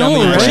nice. I I know,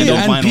 family in right? Winnipeg. Don't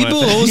And mind people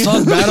Winnipeg. always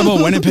talk bad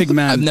about Winnipeg,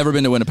 man. I've never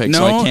been to Winnipeg, No,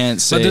 so I can't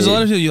say. But there's a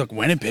lot of people. You're like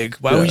Winnipeg.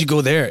 Why would you go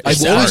there? I've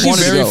It's always actually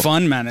wanted to very go.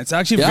 fun, man. It's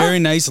actually Yeah? very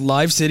nice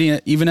live city.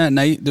 Even at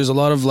night, there's a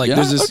lot of like. Yeah?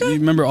 There's this. Okay. You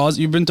remember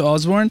you've been to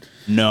Osborne?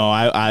 No,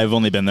 I've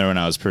only been there when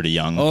I was pretty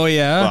young. Oh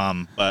yeah.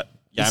 But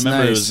yeah, It's I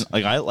remember it nice. was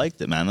like I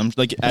liked it, man. I'm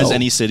like as Oh.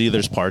 any city,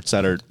 there's parts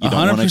that are you don't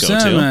want to go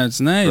 100%, to. man. It's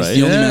nice. Right?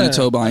 The only Yeah.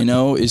 Manitoba I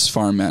know is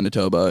Farm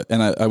Manitoba,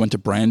 and I went to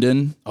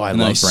Brandon. Oh, I and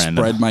love Brandon.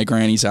 Spread my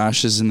granny's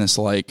ashes in this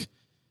like,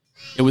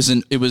 it was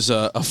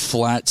a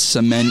flat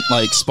cement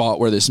like spot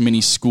where this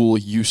mini school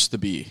used to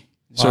be,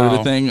 sort of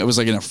Wow. a thing. It was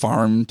like in a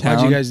farm town.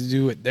 Why'd you guys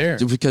do it there?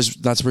 Because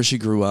that's where she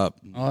grew up.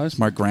 Oh, that's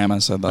My grandma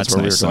said that's That's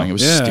where nice, we were going. though. It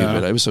was Yeah,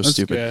 stupid. It was so that's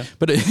stupid. good.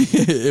 But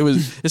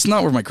it's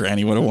not where my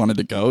granny would have wanted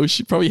to go.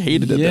 She probably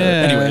hated it Yeah.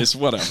 there. Anyways,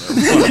 whatever.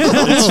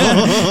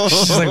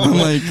 She's like, I'm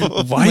like,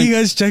 why are you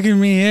guys checking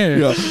me here?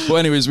 yeah. Well,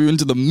 anyways, we went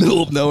to the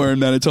middle of nowhere in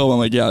Manitoba. I'm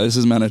like, yeah, this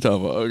is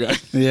Manitoba. Okay.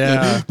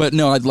 Yeah. But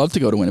no, I'd love to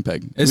go to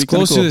Winnipeg. It'd It's be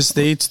kinda close to the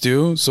States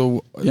too.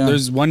 So Yeah.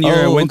 there's 1 year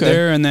I Oh, went okay.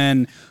 there and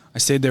then I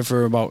stayed there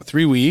for about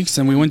 3 weeks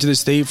and we went to the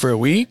state for a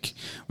week.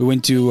 We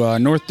went to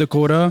North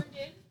Dakota,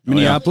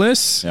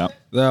 Minneapolis. Yeah.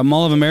 The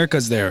Mall of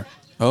America's there.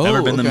 Oh,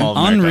 Never been to okay. Mall of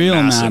America. Unreal,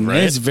 Massive, man.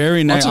 right? It's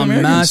very nice. Lots of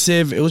Americans.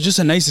 Massive. It was just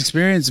a nice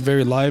experience.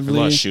 Very A lot of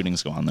lively.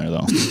 shootings go on there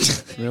though.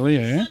 Really,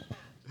 eh?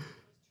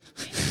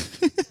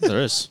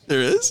 There is.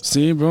 There is?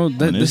 See, bro, news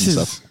this and is.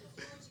 stuff.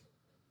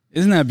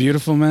 Isn't that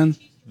beautiful, man?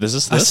 This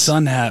is A this.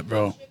 sun hat,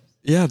 bro.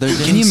 Yeah.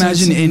 Can you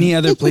imagine any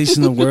other place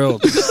in the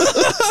world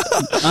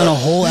on a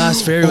whole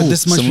ass ferry with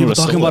this much someone people was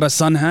talking solo. about a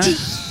sun hat?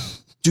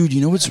 Dude,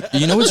 you know what's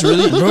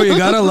really Bro, you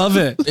gotta love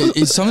it.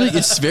 it's something.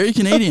 It's very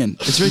Canadian.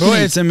 It's very Bro,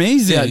 Canadian. it's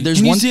amazing. Yeah, there's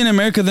Can you one- see in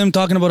America them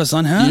talking about a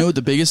sun hat? You know what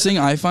the biggest thing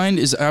I find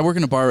is I work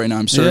in a bar right now.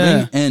 I'm serving,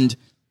 Yeah. and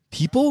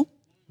people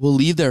will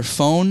leave their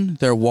phone,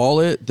 their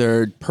wallet,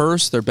 their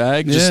purse, their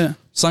bag, just Yeah.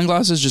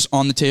 sunglasses just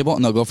on the table,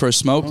 and they'll go for a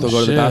smoke. They'll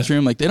go to the shit.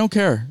 bathroom. Like they don't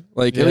care.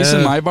 Like at least in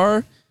Yeah. my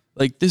bar,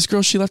 like this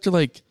girl, she left her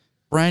like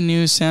brand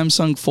new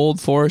Samsung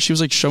Fold 4. She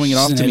was like showing it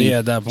off She's to an me. idiot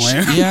at that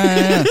point.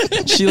 Yeah.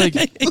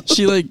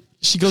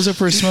 She goes up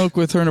for a smoke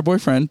with her and her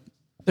boyfriend.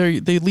 They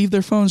leave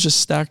their phones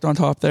just stacked on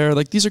top there.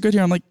 Like these are good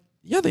here. I'm like,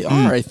 yeah, they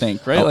are. I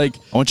think right. Like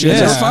I want you guys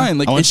they're to- fine.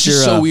 Like I want it's just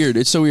your, so weird.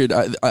 It's so weird.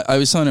 I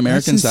was telling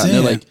Americans that, and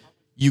they're insane. like,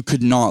 you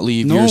could not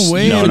leave. No your,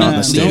 way, You could man.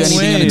 not No leave anything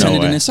way. unattended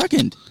No in way. a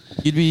second.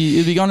 You'd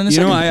be gone in a You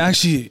second. know, I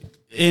actually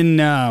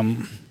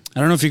I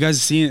don't know if you guys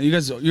see it.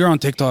 You're on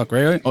TikTok,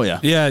 right? Oh, yeah.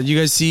 Yeah, you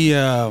guys see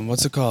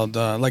what's it called?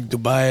 Like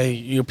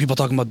Dubai. You know, people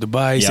talking about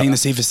Dubai, Yeah. saying the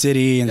safest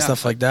city and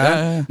stuff like that.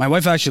 Yeah. My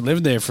wife actually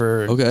lived there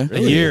for Okay. a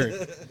year.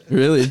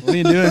 Really? What are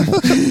you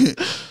doing?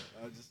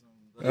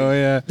 Oh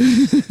yeah.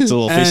 It's a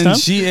little And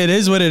FaceTime. it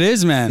is what it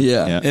is, man.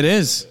 Yeah. Yeah. It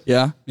is.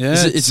 Yeah. Yeah,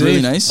 Is it- it's it's really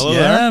safe. nice. Hello Yeah,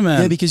 there.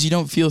 man. Yeah, because you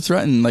don't feel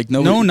threatened. Like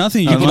no,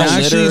 nothing. You people can don't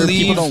actually litter,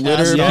 leave. People don't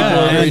litter. Yeah,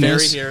 People are very and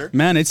nice.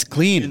 Man, it's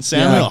clean. In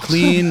Samuel.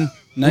 Clean,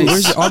 nice.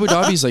 Where's Abu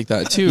Dhabi's like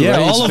that too? Yeah,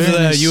 right? all It's of very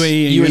the nice.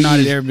 UAE and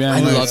United Arab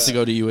Emirates. I'd love to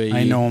go to UAE.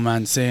 I know,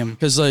 man. Same.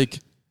 Because like,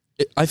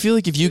 I feel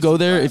like if you go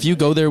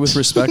there with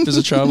respect as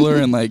a traveler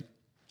and like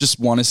just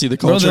want to see the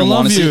Bro, culture, they'll and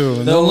wanna love see,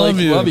 you. They'll love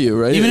like, you. love you,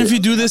 right? Even if you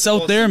do this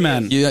out there,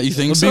 man. yeah, you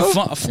think It'll so? be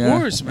fun. Of Yeah.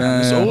 course,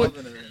 man. Yeah, So, yeah.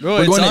 bro, We're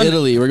it's going to on-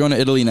 Italy. We're going to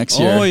Italy next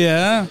year. Oh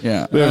yeah.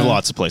 Yeah. We have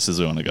lots of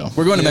places we want to go.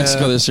 We're going to Yeah.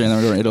 Mexico this year, and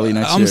then we're going to Italy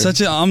next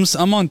year.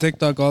 I'm on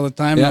TikTok all the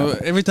time. Yeah.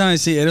 Every time I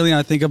see Italy,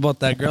 I think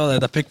about that girl,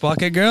 the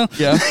pickpocket girl.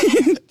 Yeah.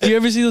 Do you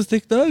ever see those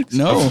TikToks?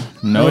 No.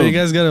 No, Oh, you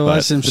guys gotta watch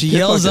but them. She the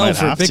yells pickpocket out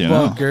might for have to,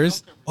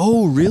 pickpockers.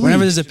 Oh, really?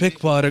 Whenever there's a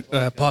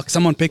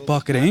someone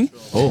pickpocketing,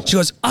 she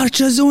goes,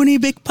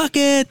 Archazoni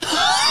pickpocket.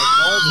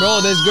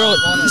 Bro, this girl,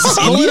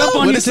 pull it India? up on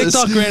What your is this?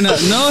 TikTok right now.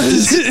 No,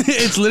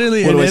 it's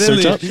literally What in do I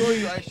search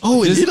Italy. up?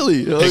 Oh, in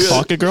Italy. Oh, yeah.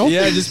 Pickpocket girl.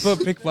 Yeah, just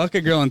put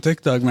pickpocket girl on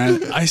TikTok,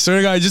 man. I swear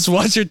to God, I just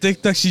watch her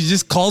TikTok. She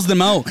just calls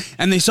them out,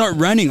 and they start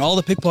running. All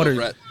the pickpocketers.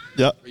 Brett,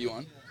 Yeah. are you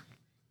on?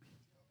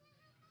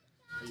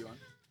 Are you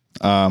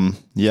on?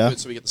 Yeah. Good,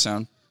 so we get the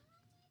sound.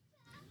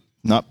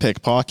 Not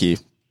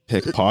pickpocket.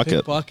 Pickpocket.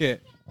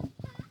 Pickpocket.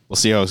 We'll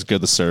see how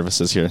good the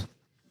service is here.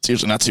 It's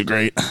usually not too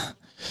great.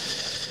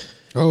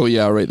 Oh,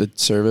 yeah, right. The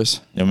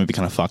service. Yeah, maybe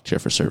kind of fucked here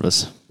for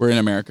service. We're in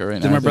America right now.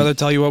 Did I my think. brother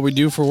tell you what we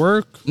do for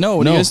work? No,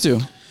 what do No. you guys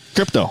do?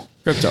 Crypto.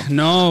 Crypto.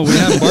 No, we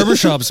have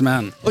barbershops,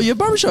 man. Oh, you have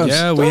barbershops?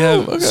 Yeah, we Oh,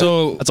 have. okay.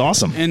 So That's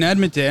awesome. in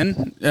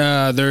Edmonton,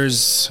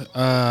 there's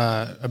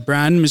a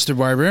brand, Mr.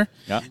 Barber.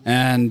 Yeah.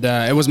 And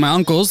it was my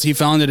uncle's. He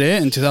founded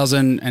it in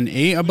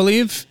 2008, I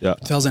believe. Yeah.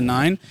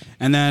 2009.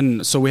 And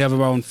then, so we have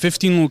around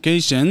 15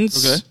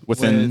 locations. Okay.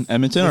 Within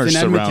Edmonton or within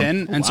just Edmonton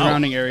around? and Wow.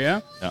 surrounding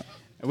area. Yeah.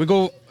 We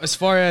go as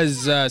far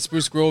as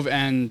Spruce Grove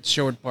and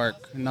Sherwood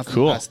Park. Nothing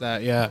Cool. past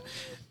that, yeah.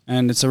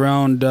 And it's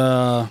around.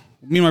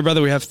 Me and my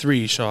brother, we have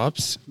 3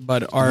 shops,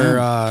 but our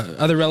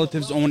other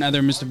relatives own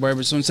other Mr.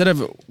 Barbers. So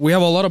we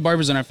have a lot of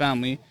barbers in our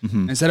family.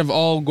 Instead of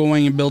all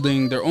going and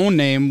building their own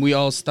name, we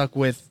all stuck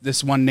with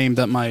this one name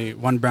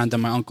one brand that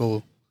my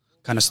uncle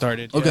kind of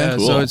started. Okay, yeah,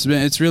 cool. So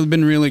it's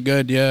been really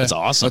good. Yeah, That's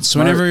awesome. So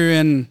whenever you're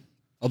in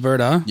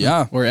Alberta,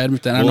 Yeah. or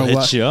Edmonton, I We'll don't know hit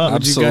what. you up.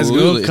 Would you guys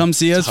Absolutely. go? Come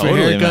see us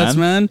Totally, for haircuts,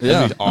 man.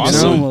 Yeah. That'd be You know,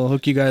 awesome. we'll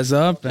hook you guys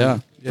up. Yeah.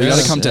 And, We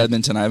got to come to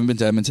Edmonton. I haven't been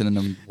to Edmonton in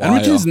a while.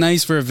 Edmonton's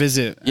nice for a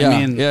visit. Yeah.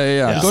 I mean,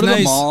 Yeah. Go It's to the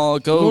nice. mall.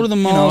 Go to the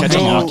mall. Catch a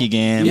Go- hockey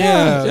game.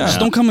 Yeah. Yeah. Just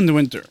don't come in the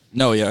winter.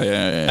 No,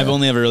 yeah. I've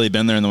only ever really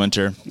been there in the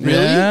winter. Really?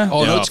 Yeah.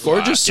 Oh, no, Yeah, it's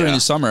gorgeous fuck, during yeah.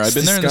 the summer. I've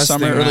been there in the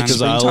disgusting, summer. Or like man.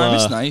 springtime, I'll,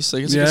 it's nice.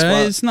 Like, it's a good Yeah,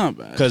 spot. it's not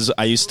bad. Because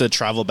I used to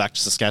travel back to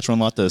Saskatchewan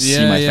a lot to see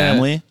Yeah, my yeah.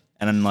 family.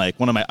 And then like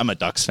I'm a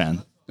Ducks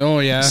fan. Oh,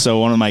 yeah. So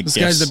one of my This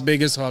gifts. guy's the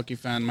biggest hockey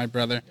fan, my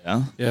brother.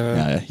 yeah?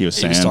 Yeah. He was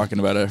He saying. was talking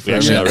about it. We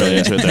actually got really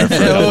into it there for a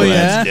Oh, couple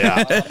yeah?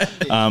 minutes.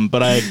 Yeah.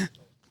 But I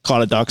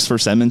caught a Ducks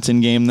versus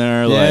Edmonton game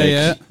there.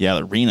 Yeah. The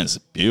arena's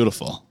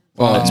beautiful.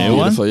 Oh, The it's new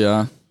one? beautiful,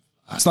 yeah.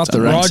 It's not the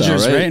Rexall,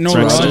 Rogers, right? No,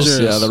 Rexall. Rogers.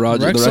 Yeah, the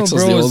Rogers. The Rexall, Rexall's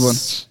bro, the old is- one.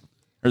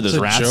 Heard there's It's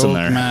a rats joke, in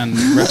there. man.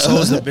 Rexall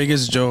was the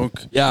biggest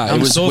joke. Yeah, it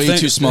I'm was way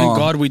too small. Thank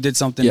God we did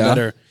something Yeah.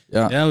 better.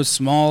 Yeah. It was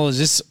small. It's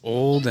just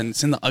old, and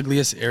it's in the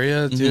ugliest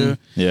area too.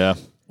 Yeah.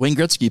 Wayne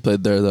Gretzky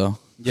played there, though.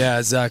 Yeah,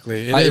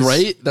 exactly. It is.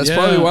 Right? That's Yeah,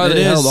 probably why it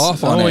they is. held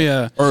off on it. Oh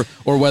yeah.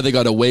 Or why they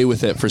got away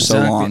with it for so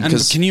Exactly. long. And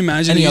 'cause can you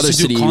imagine any they other used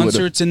to city do would've-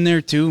 concerts in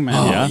there too, man?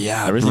 Oh, Yeah.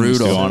 yeah, Everything used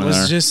to brutal. go on It in was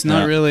there. just not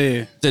Yeah.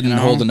 really Didn't you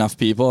know? hold enough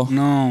people.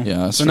 No. Yeah,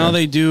 that's So now fair.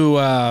 they do.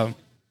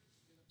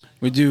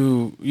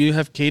 You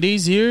have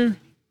KDs here.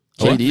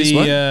 KDs,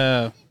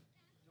 The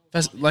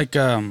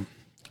what?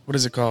 what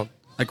is it called?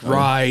 Like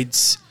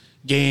rides,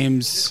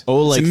 games.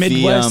 Oh, like It's a the,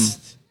 Midwest.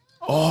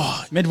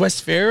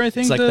 Midwest Fair, I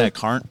think. It's like the-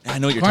 that I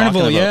know what you're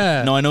Carnival, talking about.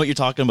 yeah. No, I know what you're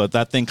talking about.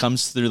 That thing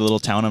comes through the little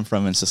town I'm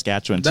from in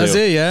Saskatchewan, Does too.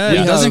 it? Yeah. We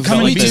It doesn't have- come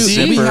in like the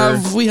BC.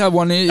 zipper. We have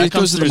one. It That goes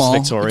comes to the through mall.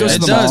 Victoria. It goes to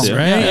It the does, mall.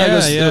 right? Yeah, it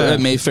goes Yeah.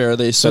 at Mayfair.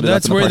 They So set it up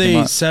that's in the where parking they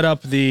lot. set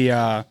up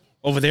the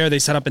over there. They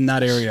set up in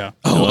that area.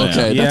 Oh, Oh, yeah.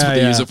 okay. That's what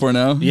they use it for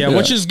now. Yeah,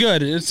 which is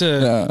good. It's a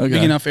Yeah, okay.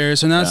 big enough area,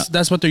 so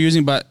that's what they're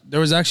using. But there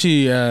was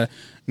actually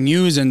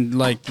news and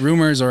like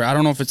rumors, or I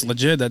don't know if it's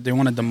legit, that they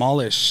want to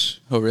demolish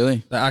Oh,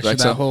 really? that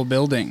Rexall? whole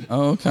building.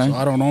 Oh, okay. So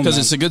I don't know, because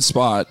man. it's a good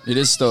spot. It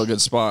is still a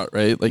good spot,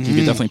 right? Like you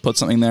could definitely put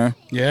something there.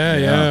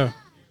 Yeah.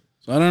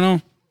 So I don't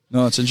know.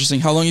 No, it's interesting.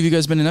 How long have you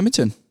guys been in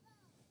Edmonton?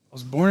 I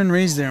was born and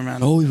raised there,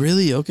 man. Oh,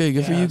 really? Okay,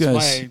 good for you That's guys.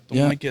 why I don't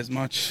Yeah, like it as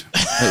much.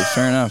 Hey,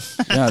 fair enough.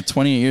 Yeah,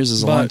 28 years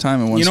is a long But, time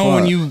in one you know,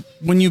 spot.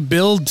 when you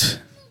build,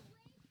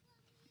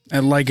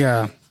 and like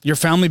your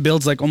family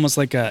builds like almost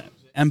like a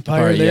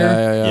empire Alright,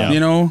 there. yeah. You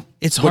know,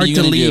 it's What are hard you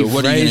to gonna do? leave.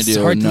 What are you right? gonna It's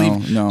do? hard to No,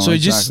 leave. no, so it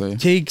exactly.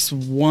 just takes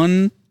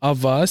one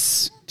of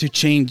us to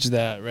change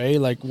that, right?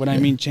 Like what I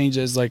mean, change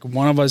is like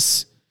one of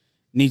us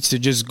needs to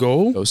just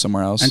Go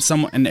somewhere else.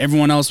 and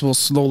everyone else will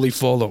slowly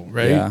follow,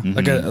 right? Yeah.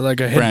 Like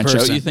a hit branch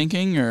person. out, you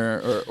thinking,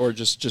 or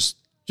just just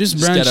get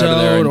branch out of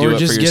there and out do or it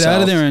just for get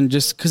out of yourself. there and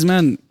just because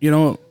man, you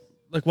know,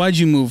 like why'd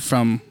you move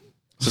from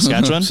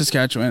Saskatchewan?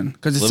 Saskatchewan?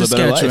 Because it's Live a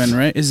better Saskatchewan, life.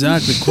 right?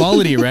 Exactly,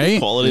 quality, right?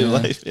 Quality of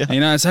life. Yeah. You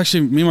know, it's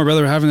actually me and my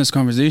brother were having this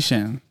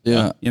conversation.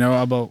 Yeah. You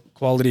know, about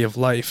quality of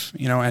life.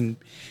 You know, and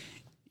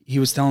he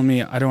was telling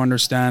me, I don't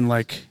understand.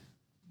 Like,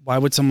 why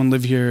would someone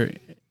live here?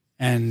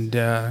 And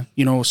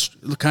you know,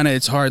 kind of,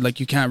 it's hard. Like,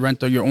 you can't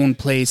rent your own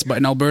place, but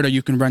in Alberta,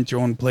 you can rent your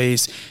own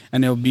place,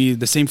 and it'll be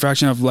the same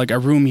fraction of like a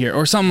room here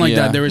or something like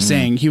Yeah. that. They were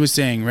saying, he was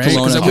saying, right? Kelowna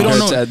 'Cause, like, we don't compared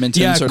know. to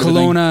Edmonton Yeah, sort of thing.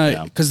 Kelowna,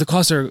 Yeah. because the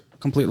costs are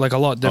like a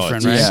lot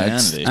different, right? it's yeah,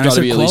 it's insanity. And got it's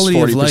to a be at least quality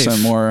of 40%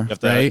 life. more. You, have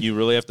to, Right? you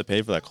really have to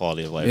pay for that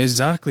quality of life.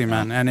 Exactly,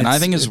 man. And And I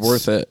think it's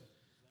worth it.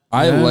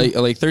 I Yeah.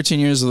 like 13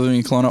 years of living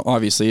in Kelowna.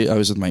 Obviously, I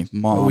was with my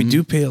mom. But we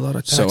do pay a lot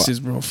of So, taxes,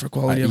 bro, for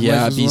quality of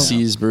yeah, life. as well.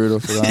 BC is brutal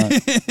for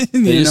that. They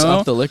You just know?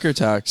 up the liquor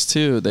tax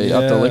too. They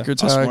up the Yeah. liquor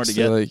Costs more tax. to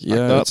They're get like, yeah,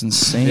 locked up. it's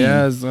insane.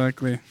 Yeah,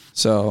 exactly.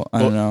 So I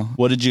don't know.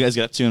 What did you guys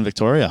get to in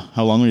Victoria?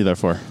 How long were you there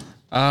for?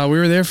 We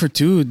were there for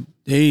 2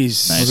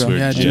 days. Nice. Okay. Where'd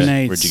Yeah, you 2 get?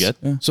 nights. Where'd you get?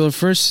 Yeah. So the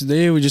first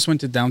day we just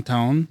went to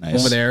downtown Nice.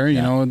 over there, you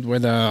Yeah. know, where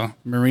the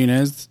marine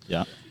is.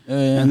 Yeah. Yeah.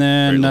 And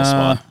then, little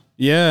spot.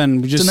 yeah,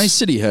 and we just It's a nice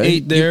city, hey?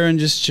 ate there and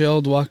just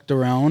chilled, walked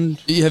around.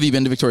 Have you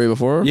been to Victoria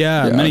before?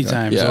 Yeah, many okay.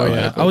 times. Yeah, oh, okay,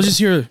 yeah. cool. I was just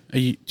here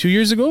 2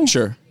 years ago.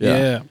 Sure. Yeah.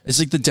 Yeah. It's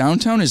like the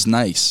downtown is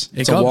nice.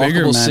 It It's a got walkable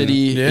bigger, man. city.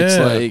 Yeah. It's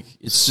like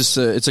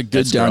it's a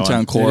good It's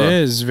downtown growing. core. It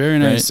is very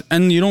nice.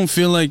 And you don't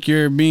feel like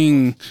you're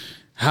being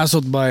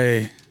hassled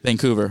by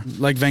Vancouver.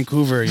 like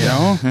Vancouver, you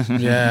know?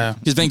 Yeah.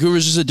 Because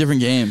Vancouver's just a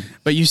different game.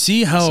 But you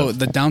see how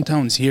the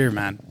downtown's here,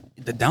 man.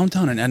 The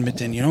downtown in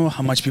Edmonton, you know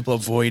how much people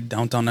avoid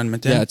downtown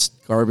Edmonton? Yeah, it's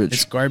garbage.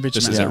 It's garbage,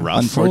 Just man. is it rough? Bro,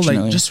 Unfortunately.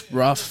 like just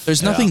rough.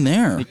 There's nothing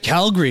there.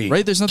 Calgary,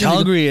 Right, there's nothing-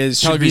 Calgary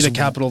should be Calgary's the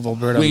capital of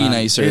Alberta. way man.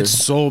 nicer. It's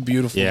so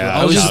beautiful. Yeah,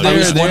 bro. I was just Calgary.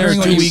 there, I was wondering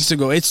what 2 you- weeks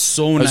ago. It's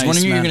so I was nice. wondering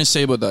what you were man. going to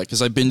say about that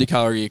because I've been to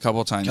Calgary a couple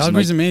of times. and,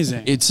 Calgary's like,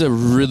 amazing. It's a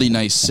really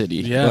nice city.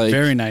 Yeah, Like,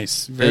 very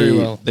nice. Very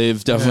well.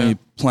 They've definitely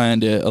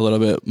planned it a little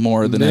bit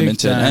more than Big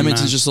Edmonton. time,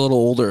 Edmonton's man. just a little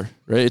older,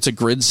 right? It's a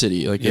grid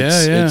city. Like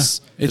Yeah,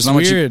 it's it's not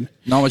weird.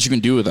 Not much you can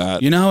do with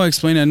that. You know how I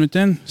explain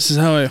Edmonton? This is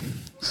how I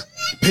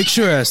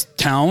picture a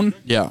town,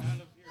 Yeah.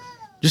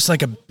 just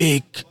like a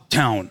big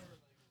town.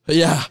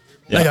 Yeah.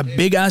 Like a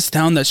big ass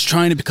town that's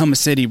trying to become a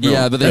city, bro.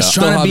 Yeah, but they that's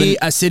still trying to be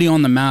haven't- a city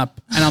on the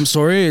map. And I'm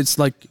sorry, it's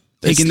like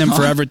taking them not.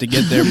 forever to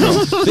get there, bro.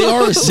 They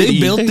are a They city.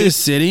 built this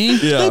city,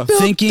 Yeah.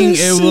 thinking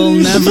this it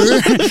will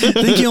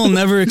thinking it will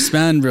never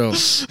expand, bro.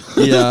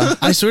 Yeah.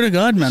 I swear to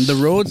God, man, the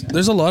roads.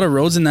 There's a lot of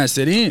roads in that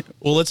city.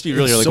 Well, let's be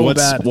real here. It's Like,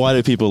 so bad. why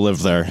do people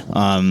live there?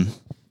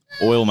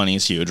 Oil money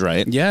is huge,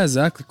 right? Yeah,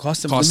 exactly.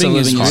 Cost of Cost living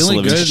of is living is- really cost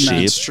of living good, is man.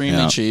 cheap. Extremely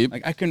Yeah. cheap.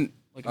 Like I can,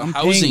 like I'm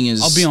housing paying,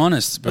 is- I'll be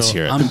honest, bro. Let's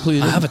hear it.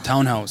 Completely I have a different.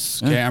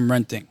 townhouse. Okay, I'm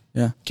renting.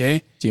 Yeah.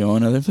 Okay. Do you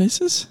own other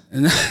places?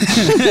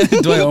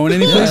 Do I own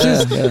any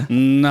places?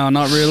 No,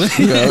 not really.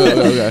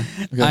 Okay.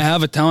 I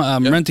have a town.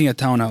 I'm renting a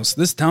townhouse.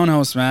 This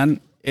townhouse, man,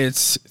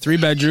 it's 3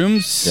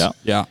 bedrooms. Yeah.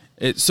 Yeah.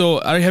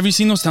 Have you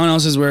seen those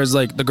townhouses where it's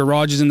like the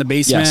garage is in the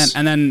basement Yes.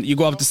 and then you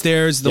go up the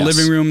stairs, the Yes.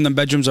 living room, the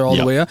bedrooms are all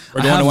Yeah. the way up? We're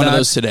I going to have one of that.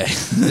 those today.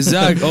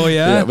 Exactly. Oh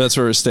yeah. Yeah, but that's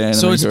where we're staying.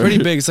 So in it's Vancouver.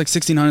 pretty big. It's like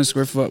 1,600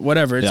 square foot,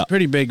 whatever. It's Yeah.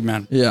 pretty big,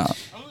 man. Yeah.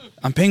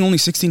 I'm paying only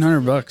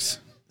 $1,600.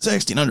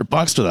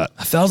 $1,600 for that.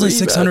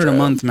 1,600 a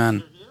month,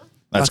 man,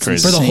 That's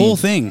crazy. for the insane. whole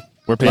thing.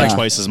 We're paying Yeah.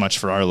 twice as much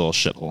for our little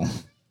shithole.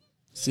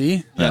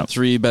 See, Yeah.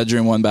 3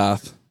 bedroom, 1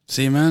 bath.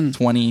 see, man.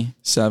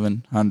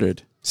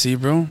 2,700. See,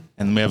 bro.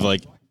 And we have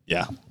like,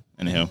 yeah.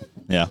 Anywho,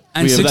 yeah.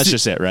 And But that's 60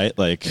 just it, right?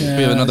 Like, We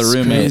have another it's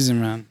roommate. Crazy,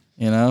 man.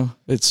 You know,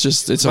 it's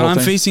just it's But all I'm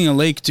thing. facing a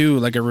lake too,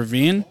 like a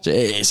ravine.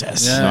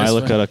 Jesus. Yeah. no, I that's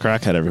look fine. at a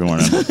crackhead every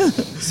morning.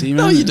 See, man.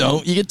 No, you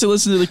don't. You get to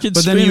listen to the kids.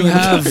 But then you screaming in the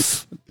car.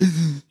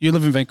 have. You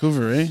live in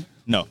Vancouver, right?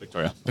 No,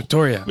 Victoria.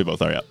 Victoria. We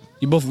both are, yeah.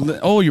 You both.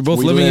 You're both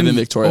We living live in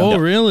Victoria. Oh, Yeah.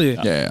 really?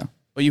 Yeah.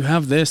 But you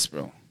have this,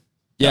 bro.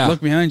 Yeah.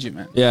 Look behind you,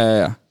 man.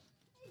 Yeah.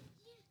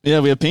 Yeah,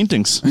 we have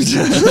paintings.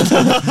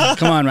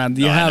 Come on, man.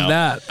 You have know.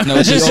 that. No,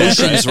 the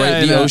ocean's right.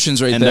 I The know.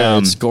 ocean's right And, there.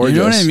 It's gorgeous. You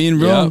know what I mean,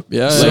 bro?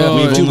 Yeah. So-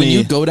 Dude, when only-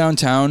 you go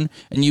downtown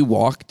and you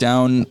walk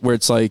down where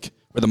it's like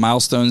where the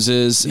milestones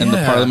is and the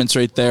Yeah. Parliament's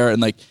right there,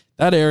 and like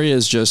that area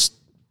is just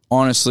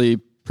honestly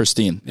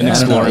pristine. And I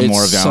don't know, exploring it's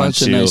more of Allen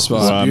such a too. nice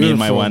spot. Well, me and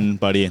my Beautiful. one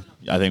buddy,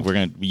 I think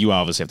you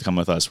obviously have to come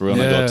with us. We're going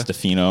to go Yeah. up to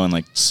Tofino and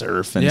like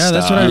surf and Yeah, stuff.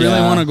 that's what I really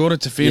Yeah. want to go to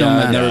Tofino, Yeah,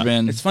 man. I've never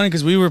been. It's funny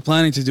because we were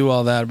planning to do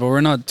all that, but we're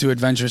not too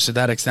adventurous to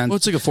that extent. Well,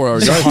 it's like a 4-hour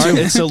It's drive hard.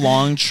 too. It's a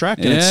long trek.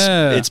 And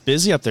Yeah. it's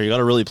busy up there. You got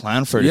to really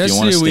plan for it if you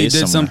want Yesterday to stay we did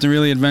somewhere. something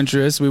really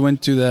adventurous. We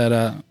went to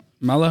that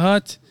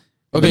Malahut.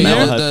 Okay, The yeah,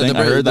 Malahut thing,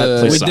 I heard that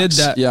place We sucks. did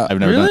that. Yeah. I've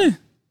never Really? done.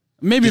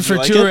 Maybe Did for you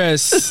like it?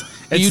 tourists.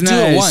 It's You do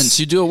nice. it once.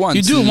 You do it once.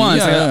 You do it once.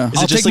 Yeah, Like, yeah. Is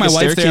I'll it just take like my a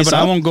wife there, staircase but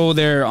I up? won't go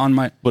there on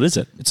my. What is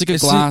it? It's like a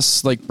It's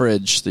glass like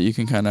bridge that you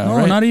can kind of. No,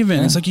 right? not even.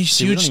 Yeah. It's like a we don't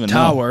huge even know.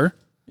 tower,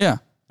 Yeah.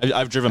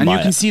 I've driven and by you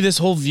can it. see this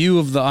whole view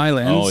of the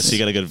island. Oh, so you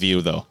got a good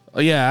view though.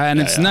 Yeah, and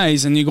it's yeah.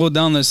 nice. And you go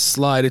down this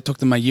slide. It took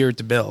them a year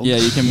to build. Yeah,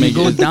 you can You make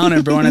go it. down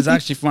it, bro, and it's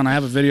actually fun. I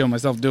have a video of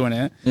myself doing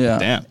it. Yeah.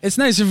 Damn. It's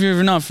nice if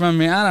you're not from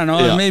me. I don't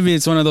know. Yeah. Maybe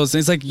it's one of those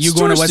things. Like you It's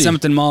going to West touristy.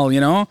 Hampton Mall, you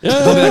know?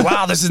 They'll be like,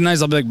 wow, this is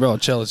nice. I'll be like, bro,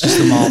 chill. It's just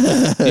the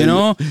mall, you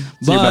know? your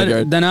But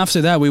backyard. then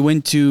after that, we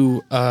went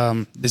to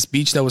this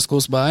beach that was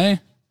close by,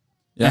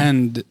 Yeah.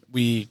 and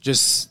we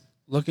just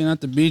looking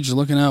at the beach,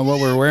 looking at what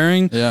we're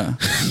wearing. Yeah.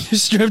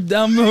 Just stripped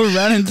down, bro,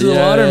 ran into the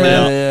Yeah, water, yeah,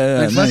 man. yeah,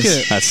 Like, fuck nice.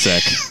 it. That's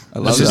sick. I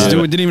love Let's just that.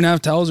 do it. Didn't even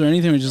have towels or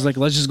anything. We're just like,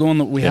 let's just go in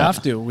the. We Yeah.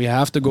 have to. We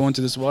have to go into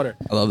this water.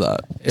 I love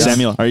that. Yeah.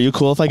 Samuel, are you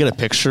cool if I get a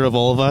picture of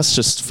all of us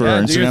just for Yeah,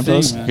 our do your Instagram thing,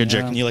 post? man. Here,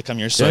 Jack, Yeah. can you like come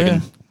here so I Yeah,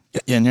 can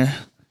get you in here?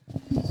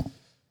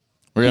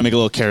 We're gonna make a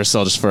little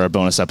carousel just for our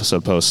bonus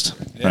episode post.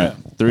 Yeah. All right,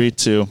 3,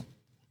 2.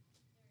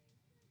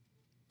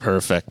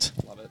 Perfect.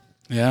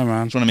 Yeah,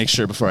 man. Just want to make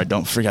sure before I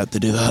don't forget to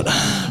do that.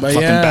 But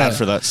Fucking yeah. bad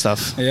for that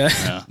stuff.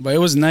 Yeah. But it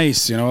was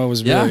nice, you know. It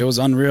was Yeah. really, it was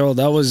unreal.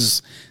 That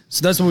was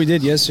so. That's what we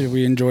did yesterday.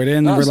 We enjoyed it,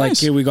 and That we're was like,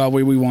 nice. hey, we got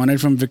what we wanted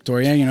from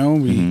Victoria. You know,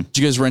 we Did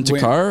you guys rent a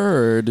Wait. car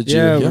or did you?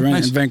 yeah, we went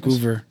nice. in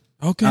Vancouver,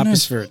 Okay, nice.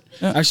 Abbotsford.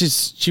 Yeah. Actually,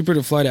 it's cheaper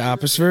to fly to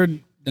Abbotsford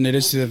than it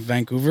is to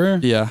Vancouver.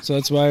 Yeah. so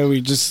that's why we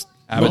just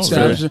Abbotsford.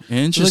 went to Abbotsford.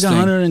 Interesting. It's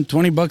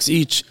like $120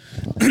 each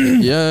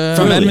Yeah.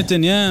 from Really?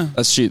 Edmonton. Yeah,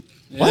 That's cheap.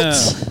 Yeah.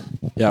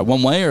 Yeah,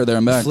 one way or there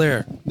and back.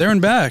 Flair, there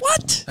and back.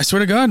 What? I swear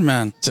to God,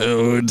 man.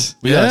 Dude.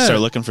 We gotta Yeah. start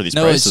looking for these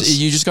No, it's,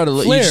 prices. you just gotta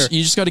Flair.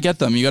 you just gotta get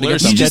them. You gotta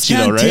Flair's get them. You just sketchy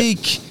though, can't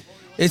right? take.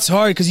 It's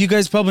hard because you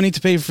guys probably need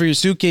to pay for your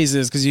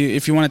suitcases because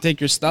if you want to take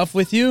your stuff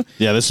with you.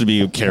 Yeah, this would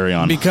be carry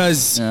on.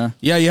 Because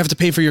Yeah. you have to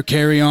pay for your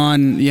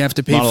carry-on. You have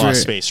to pay Not a for lot of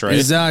space, right?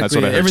 Exactly. That's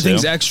what I heard,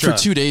 Everything's too. extra. For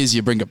 2 days,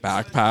 you bring a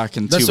backpack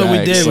and That's two what we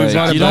bags. did. We Like,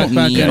 brought a you don't backpack need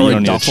and- a You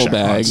don't need a duffel check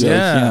bag. box. Like,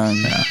 Yeah.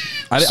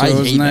 I So it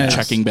was hate nice.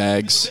 checking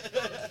bags.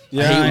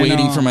 Yeah, I hate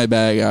waiting know. for my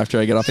bag after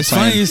I get off It's the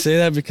plane. funny you say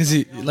that because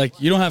you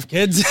don't have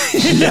kids.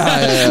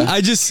 yeah.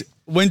 I just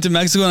went to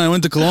Mexico and I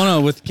went to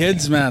Kelowna with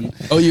kids, man.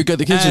 Oh, you got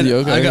the kids with And you?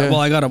 Okay. I got okay.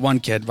 I got a one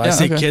kid, but I Yeah,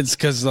 say okay. kids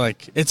because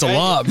it's a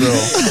lot, bro.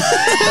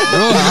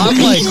 Bro, I'm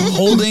like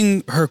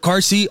holding her car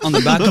seat on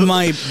the back of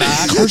my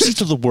back. Car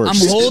seats are the worst.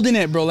 I'm holding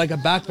it, bro, like a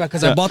backpack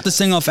because I bought this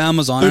thing off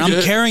Amazon and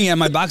I'm carrying it.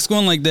 My back's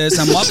going like this.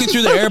 I'm walking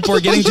through the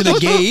airport, getting to the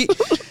gate,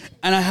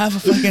 and I have a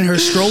fucking her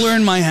stroller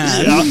in my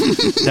hand.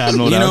 Dad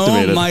mode You know,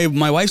 activated.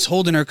 my wife's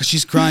holding her because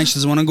she's crying. She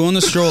doesn't want to go in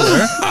the stroller.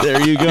 There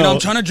you go. You know, I'm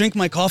trying to drink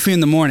my coffee in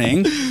the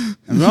morning.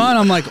 And Ron,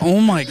 I'm like, oh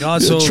my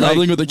God. So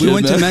traveling like, with a we kid,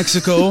 went to man.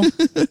 Mexico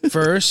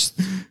first.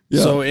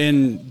 Yeah. So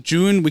in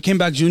June, we came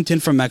back June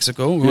 10th from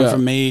Mexico. We went Yeah.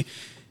 from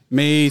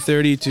May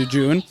 30 to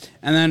June.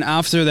 And then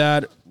after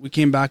that, we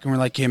came back and we're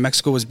like, hey,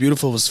 Mexico was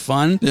beautiful. It was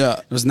fun. Yeah.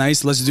 It was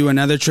nice. Let's do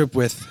another trip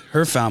with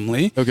her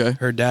family. Okay.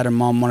 Her dad and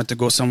mom wanted to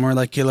go somewhere.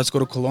 Like, hey, let's go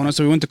to Kelowna.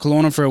 So we went to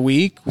Kelowna for a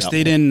week. We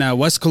stayed in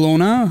West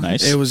Kelowna.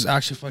 Nice. It was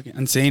actually fucking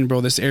insane,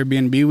 bro. This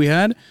Airbnb we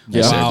had.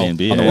 Yeah. Airbnb, On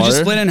the yeah. We water? just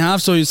split it in half,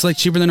 so it's like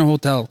cheaper than a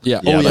hotel. Yeah.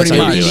 Yeah, Oh, that's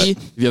yeah. how you do Airbnb,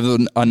 if you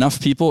have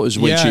enough people, is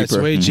way Yeah, cheaper. it's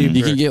way cheaper.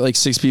 You can get like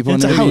 6 people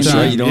It's in a an house, Airbnb.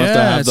 right? You don't have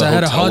to have It's the I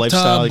had a hotel hot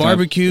lifestyle. tub, You can have-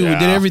 barbecue. We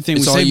did Yeah. everything.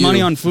 It's we all saved you.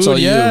 money on It's food. all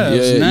you. Yeah, it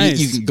was You- nice.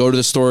 You can go to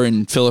the store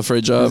and fill a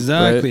fridge up.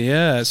 Exactly, right?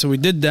 yeah. So we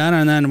did that,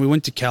 and then we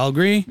went to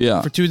Calgary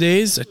Yeah. for 2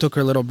 days. I took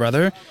her little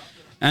brother.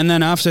 And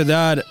then after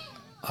that,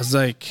 I was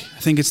like, I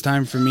think it's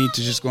time for me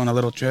to just go on a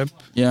little trip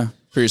Yeah.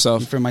 For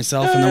yourself. for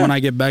myself. And then when I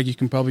get back, you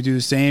can probably do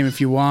the same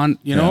if you want,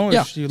 you know,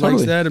 Yeah, if she totally.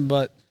 likes that.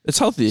 But It's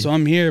healthy. so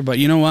I'm here. But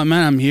you know what,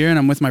 man? I'm here and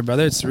I'm with my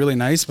brother. It's really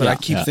nice, but Yeah. I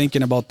keep Yeah.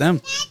 thinking about them.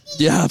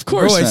 Yeah, of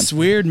course. Bro, man. it's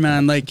weird,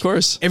 man. Like, Of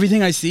course.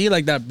 everything I see,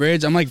 like that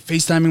bridge, I'm like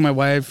FaceTiming my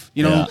wife,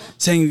 you know, Yeah.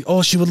 saying,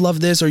 oh, she would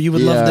love this or you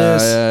would Yeah, love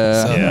this.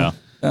 yeah, So, Yeah.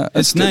 Yeah,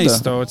 It's good, nice,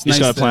 though. It's You just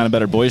nice. got to plan a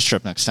better boys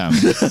trip next time.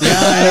 Yeah,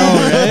 I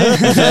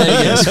know, right?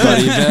 Vegas,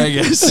 buddy.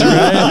 Vegas.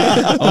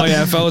 Right? Oh,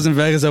 yeah. If I was in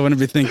Vegas, I wouldn't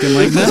be thinking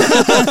like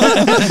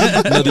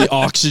that. No, the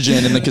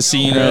oxygen in the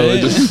casino.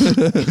 Right?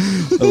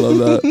 I love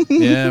that.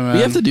 Yeah, man.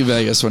 We have to do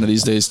Vegas one of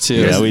these days too.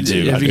 Yeah, we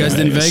do. Have you guys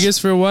been in Vegas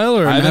for a while?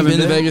 Or I haven't been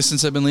to Vegas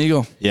since I've been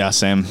legal. Yeah,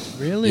 same.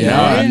 Really? Yeah,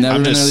 Right? I've never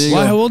I'm been just- illegal.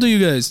 Why? How old are you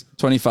guys?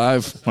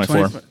 25.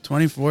 24.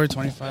 24,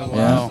 25.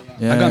 Wow.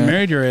 Yeah, I got yeah.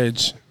 married your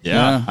age.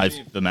 Yeah, Yeah.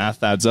 the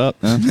math adds up.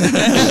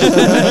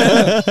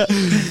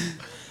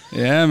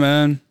 Yeah,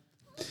 man.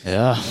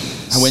 Yeah.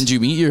 When did you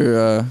meet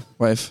your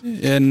wife?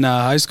 In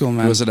high school,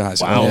 man. Was it a high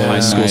school? Wow, high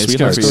school nice. Good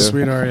sweetheart. for High you. school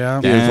sweetheart, yeah.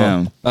 Beautiful.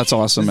 Damn. That's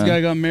awesome, This man.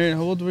 guy got married.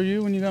 How old were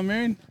you when you got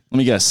married? Let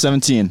me guess.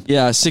 17.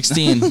 Yeah,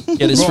 16.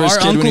 Get his Bro, first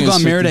our kid when uncle he was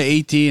got married at 15.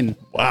 18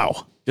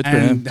 Wow. Good for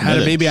and him. had a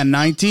Really? baby at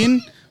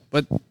 19,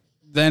 but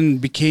then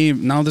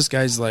became, now this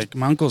guy's like,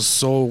 my uncle's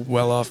so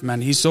well off,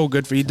 man. He's so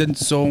good he did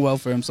so well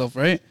for himself,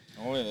 right?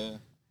 Oh yeah.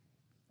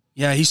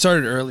 Yeah, he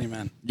started early,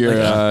 man. Your,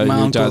 my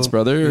your dad's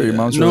brother or your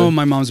mom's No, brother?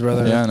 my mom's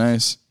brother. Yeah,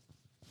 nice.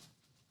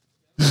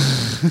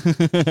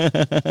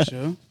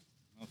 Sure.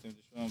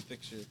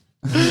 Picture.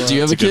 Do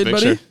you have a It's a good kid,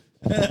 buddy? picture.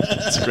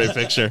 It's a great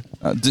picture.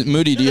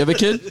 Moody, do you have a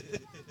kid?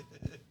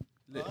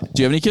 Do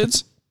you have any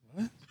kids?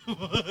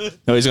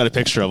 No, he's got a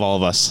picture of all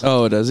of us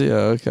Oh, does he?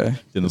 Oh, okay.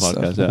 in the Good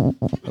podcast. stuff.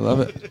 Yeah. I love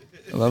it.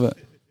 I love it.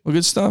 Well,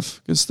 good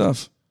stuff. Good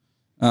stuff.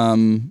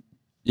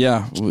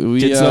 Yeah, we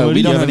Kids, though, we do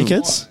you don't have any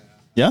kids?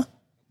 Yeah.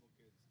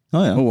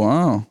 Oh yeah. Oh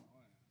wow,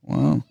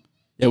 wow.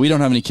 Yeah, we don't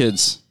have any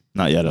kids.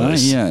 Not yet. At Not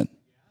least. yet.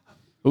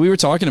 But we were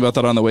talking about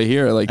that on the way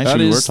here. Like Actually,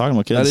 that we is were talking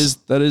about kids.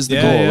 That is the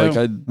Yeah, goal. yeah. Like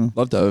I'd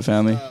love to have a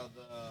family.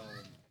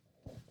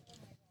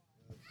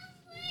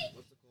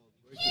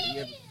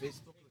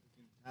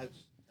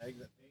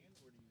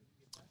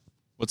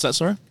 What's that,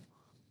 sorry?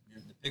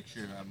 The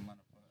picture I'm gonna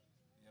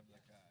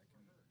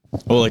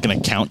Oh, like an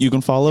account you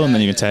can follow, and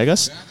then you can tag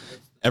us.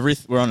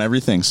 We're on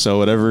everything. So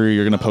whatever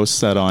you're gonna post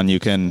that on, you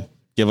can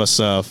give us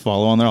a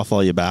follow on there. I'll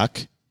follow you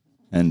back,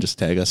 and just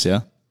tag us.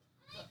 Yeah.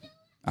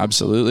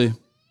 Absolutely.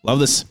 Love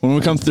this. When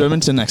we come through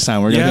Edmonton next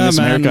time, we're gonna Yeah, give you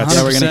some man, haircuts.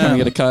 Yeah, we're gonna come 100%. and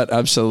get a cut.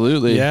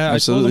 Absolutely. Yeah,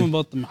 absolutely. I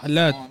told them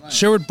about the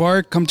Sherwood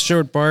Park. Come to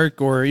Sherwood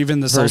Park or even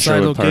the Southside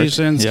Sherwood Park.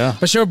 locations. Yeah.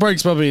 But Sherwood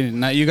Park's probably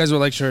not. You guys would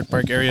like Sherwood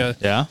Park area.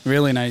 Yeah.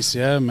 Really nice.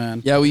 Yeah,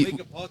 man. Yeah, we.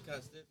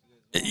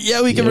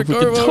 Yeah, we can Yeah, we record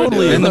could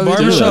totally. In the That'd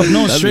be barbershop. good.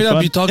 No, That'd straight be up.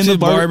 fun. You talk In to the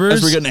bar- barbers.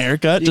 as we're getting a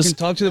haircut. You Just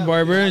can talk to the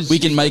barbers. We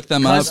can mic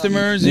them up.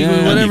 customers. Yeah. You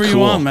can, whatever That'd be you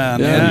cool. want, man.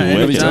 Yeah, Yeah,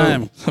 that'd be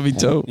anytime. That'd be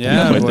dope.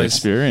 Yeah, quite the boys.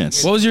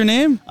 experience. What was your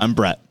name? I'm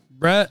Brett.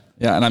 Brett.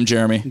 Yeah, and I'm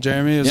Jeremy.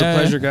 Jeremy. It was Yeah, a yeah.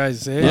 pleasure,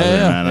 guys. Hey. Love it,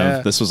 yeah. man.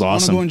 Yeah. This was I want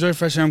to awesome. go enjoy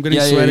fresh air. I'm getting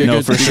Yeah, yeah, sweaty. you're No,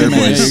 good. for sure, You're good,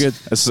 boys. man. You're good.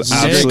 This is a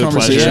great absolute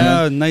conversation. pleasure.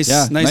 Yeah, nice,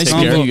 Yeah, nice nice to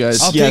combo. hear you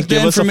guys. I'll Yeah, take the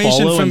give us a information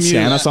follow from and you.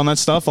 scan us on that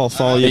stuff. I'll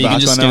follow you Yeah, you back can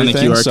just on scan the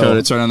everything. QR so code.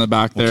 It's right on the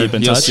back there. keep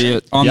in You'll touch. see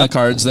it on Yep. the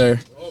cards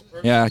there.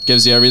 Yeah, it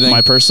gives you everything.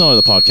 my personal or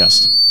the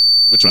podcast?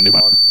 Which one do you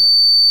want?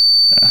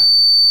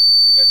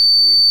 So you guys are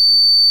going to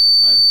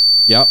Vancouver.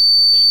 Yep.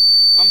 Staying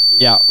there.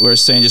 Yeah, we're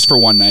staying just for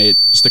one night.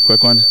 Just a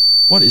quick one.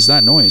 What is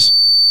that noise?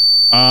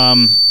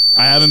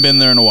 I haven't been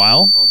there in a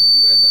while.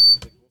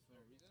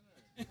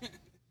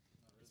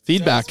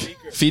 Feedback.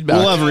 Feedback.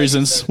 We'll have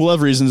reasons. We'll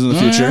have reasons in the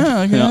future. Yeah,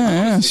 okay,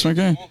 yeah, it's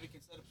okay.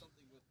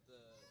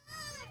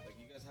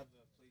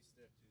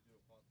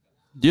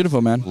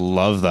 Beautiful, man.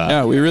 Love that.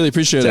 Yeah, we really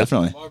appreciate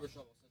Definitely. it.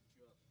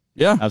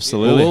 Yeah,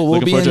 Absolutely. We'll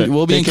Looking be forward to it. in,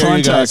 we'll be in Take care,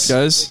 you contact,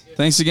 guys.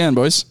 Thanks again,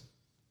 boys.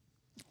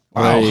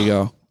 Wow. There you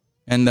go.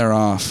 And they're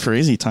off.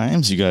 Crazy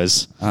times, you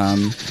guys.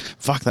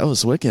 Fuck, that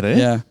was wicked, eh?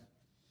 Yeah.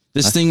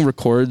 This thing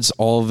records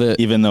all of it,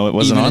 Even though it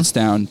wasn't even on? it's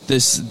down.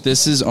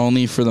 This is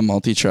only for the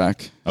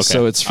multi-track. Okay.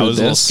 So it's for I was this.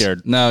 a little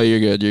scared. No, you're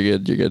good. You're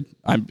good. You're good.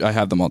 I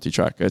have the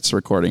multi-track. It's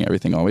recording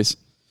everything always.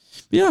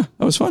 yeah,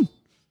 that was fun.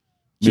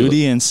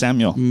 Moody and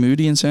Samuel.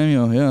 Moody and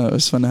Samuel. Yeah, it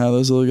was fun to have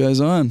those little guys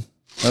on.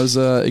 That was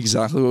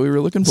exactly what we were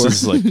looking for.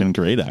 This has like been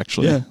great,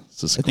 actually. Yeah.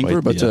 This is I think quite we're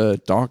about the,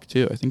 to dock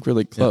too. I think we're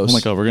like yeah. close. Oh my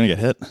god, we're gonna get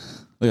hit. Look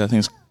at that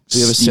thing's. We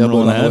have a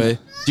sailboat on the ahead. way.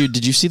 Dude,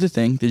 did you see the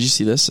thing? Did you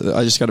see this?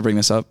 I just got to bring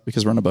this up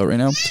because we're on a boat right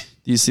now.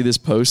 Do you see this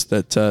post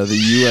that the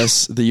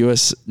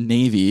U.S.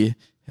 Navy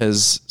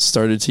has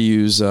started to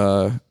use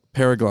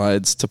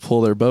paraglides to pull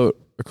their boat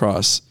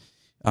across?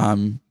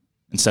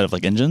 Instead of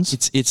like engines,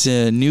 It's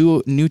a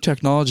new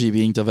technology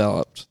being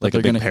developed. like a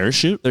big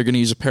parachute. They're going to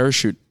use a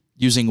parachute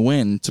using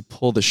wind to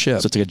pull the ship.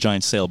 So it's like a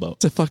giant sailboat.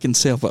 It's a fucking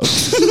sailboat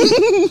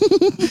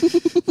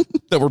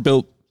that were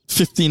built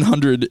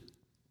 1500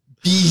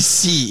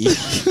 BC.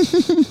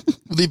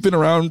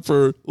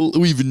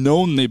 We've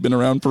known they've been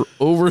around for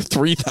over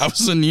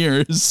 3,000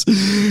 years.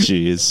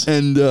 Jeez.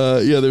 And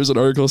there's an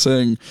article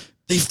saying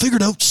they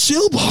figured out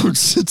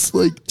sailboats. It's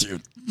like,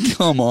 dude,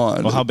 come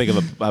on. Well, how big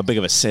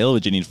of a sail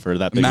would you need for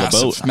that big of a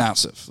boat?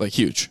 Massive, like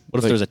huge. What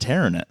if like, there's a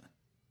tear in it?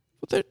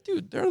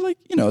 they're like,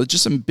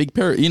 just some big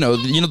pair. You know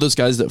those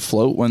guys that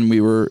float when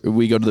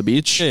we go to the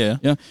beach. Yeah.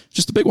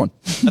 Just a big one.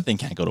 That thing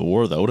can't go to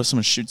war though. What if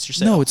someone shoots your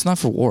sail? No, it's not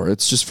for war.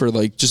 It's just for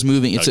like just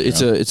moving.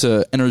 It's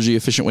a energy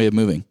efficient way of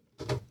moving.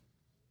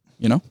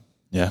 You know?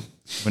 Yeah.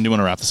 When do you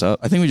want to wrap this up?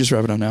 I think we just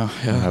wrap it up now.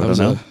 Yeah, Wrap it up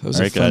now? That was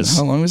All right, fun. guys.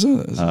 How long was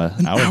it?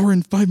 An hour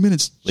and 5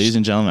 minutes. Ladies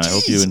and gentlemen, I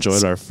hope you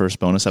enjoyed our first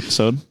bonus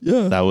episode.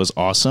 Yeah. That was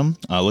awesome.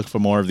 Look for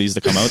more of these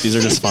to come out. These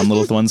are just fun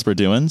little ones we're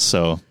doing.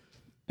 So,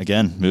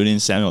 again, Moody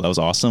and Samuel, that was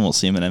awesome. We'll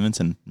see him in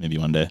Edmonton maybe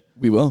one day.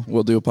 We will.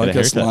 We'll do a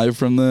podcast haircut. live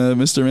from the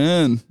Mr.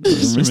 Man.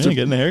 Mr. Man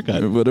getting a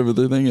haircut. Whatever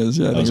the thing is.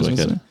 Yeah, That was wicked.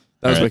 That was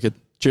All right. wicked.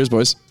 Cheers,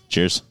 boys.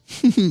 Cheers.